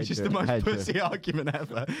case. It's just the most pussy argument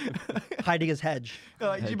ever. Heidegger's hedge.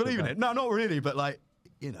 Like, do you believe in it? No, not really, but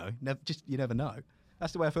you never know.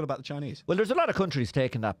 That's the way I feel about the Chinese. Well, there's a lot of countries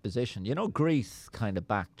taking that position. Greece kind of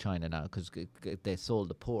backed China now because they sold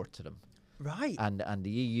the port to them. Right. And the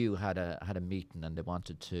EU had a meeting and they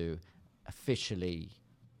wanted to officially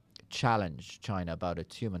challenge China about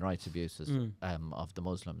its human rights abuses of the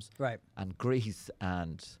Muslims. Right. And Greece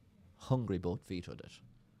and Hungary both vetoed it.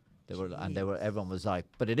 Everyone was like,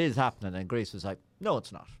 but it is happening. And Greece was like, no,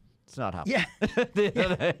 it's not. It's not happening.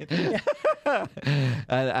 Yeah.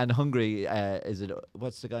 And Hungary,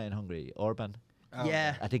 what's the guy in Hungary? Orban? Oh,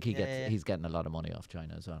 Yeah. I think he's getting a lot of money off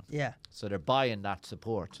China as well. Yeah. So they're buying that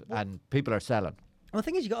support, and people are selling. Well, the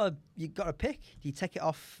thing is, you got to pick. Do you take it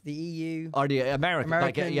off the EU Or the Americans?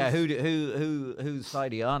 Americans? Like, whose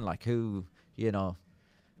side are you on? Like, who will you go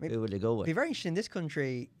It'd be with? very interesting in this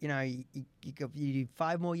country. You know, you do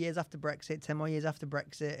 5 more years after Brexit, 10 more years after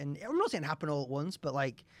Brexit, and I'm not saying it happen all at once, but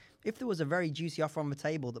like, if there was a very juicy offer on the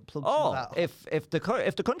table that plugged some of that, if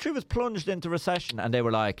the country was plunged into recession and they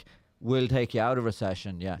were like, we'll take you out of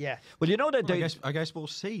recession, yeah. Well, you know that I guess we'll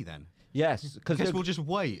see then. yes, I guess we'll just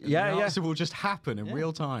wait. And the answer will just happen in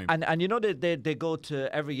real time. And you know they go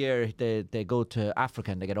to every year they go to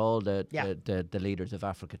Africa and they get all the leaders of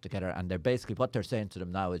Africa together, and they're basically what they're saying to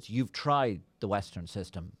them now is, you've tried the Western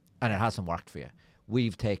system and it hasn't worked for you.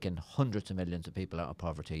 We've taken hundreds of millions of people out of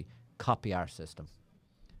poverty. Copy our system,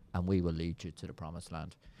 and we will lead you to the promised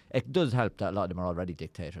land. It does help that a lot of them are already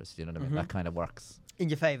dictators. You know what I mean? That kind of works in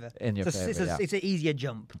your favour. It's an easier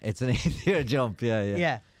jump. It's an easier jump.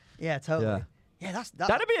 Yeah. Yeah, totally. Yeah,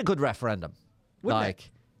 That'd be a good referendum. Wouldn't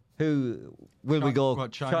Like, who will we go?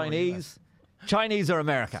 What, China or Chinese or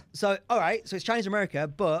America? So, all right, so it's Chinese America,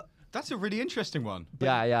 but That's a really interesting one.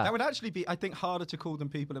 Yeah. That would actually be, I think, harder to call than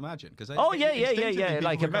people imagine. Cause Yeah.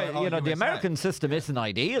 Like, the American system isn't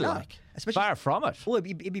ideal. No, Like, especially- far from it. well,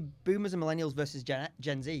 it'd be boomers and millennials versus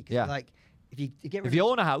Gen Z. 'Cause Yeah. like if you get rid If you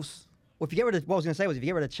own a house, well, if you get rid of what I was going to say was if you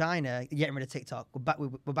get rid of China, you're getting rid of TikTok.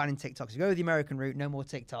 We're banning TikTok. So you go with the American route, no more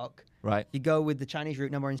TikTok. right? You go with the Chinese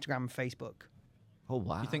route, no more Instagram and Facebook. Oh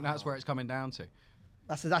wow. You think that's where it's coming down to?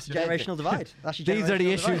 That's a generational divide. That's your These are the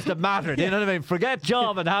generational issues divide. that matter. Do you know what I mean? Forget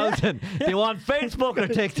job and housing. Do you want Facebook or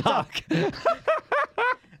TikTok?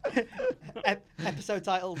 Episode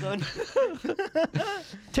title done.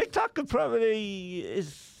 TikTok could probably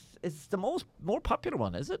is the more popular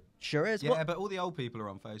one, is it? Sure is. Yeah, Well, but all the old people are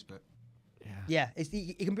on Facebook. yeah,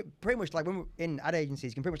 you can pretty much like when we're in ad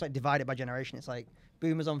agencies, you can pretty much like divide it by generation. It's like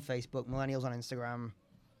boomers on Facebook, millennials on Instagram,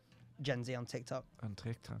 Gen Z on TikTok. On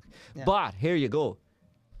TikTok. Yeah. But here you go.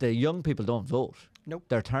 The young people don't vote. Nope.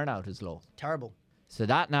 Their turnout is low. Terrible. So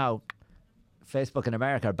that now, Facebook and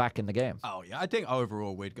America are back in the game. Oh yeah, I think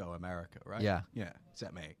overall we'd go America, right? Yeah.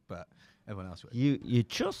 Except me, but everyone else would. You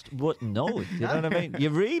just wouldn't know. You know what I mean? You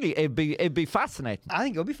really, it'd be fascinating. I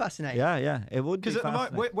think it would be fascinating. Yeah, it would be Because at the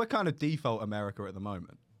fascinating. moment we're kind of default America at the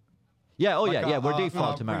moment. Yeah, Like we're our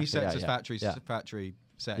default America. presets as yeah. factory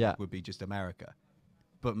setting Yeah. would be just America,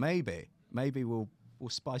 but maybe we'll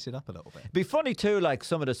spice it up a little bit. Be funny too, like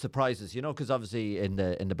some of the surprises, you know, because obviously in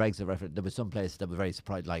the Brexit referendum, there was some places that were very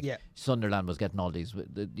surprised, like Sunderland was getting all these,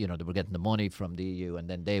 you know, they were getting the money from the EU, and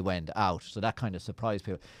then they went out, so that kind of surprised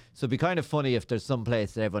people. So it'd be kind of funny if there's some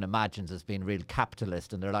place that everyone imagines as being real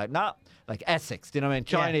capitalist, and they're like, nah, like Essex, do you know what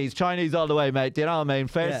I mean? Chinese all the way, mate. Do you know what I mean?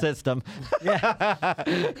 Fair system. Yeah.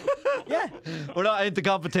 Yeah. We're not into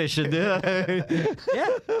competition. Do you know what I mean?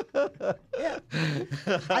 Yeah.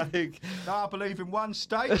 I think. No, I believe in one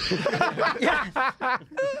state. I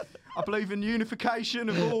believe in unification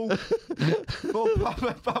of all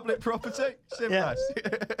public property. Simple Yeah. as.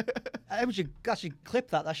 I should clip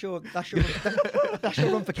that. That's your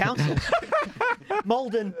run for council.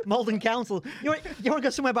 Malden Council. You want to go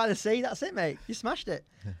somewhere by the sea? That's it, mate. You smashed it.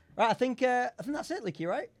 Right, I think that's it, Licky.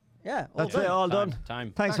 Right? Yeah. That's it. All done.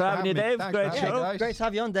 Time. Thanks for having me, Dave. Thanks Great for having me, show. guys. Great to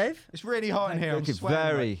have you on, Dave. It's really hot in here. I'm It's sweating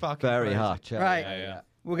very, like fucking very crazy. hot. Yeah. Right. Yeah.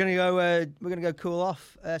 We're gonna go cool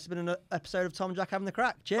off. It's been an episode of Tom and Jack having the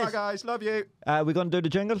crack. Cheers. Bye, guys. Love you. We're going to do the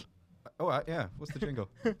jingle? All right. Yeah. What's the jingle?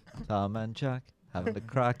 Tom and Jack having the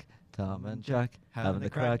crack. Tom and Jack having the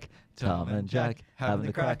crack. Tom and Jack having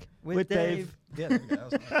the crack. With Dave. Yeah. There we go.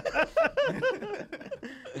 That was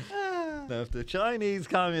nice. Now, if the Chinese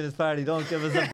Communist Party don't give us a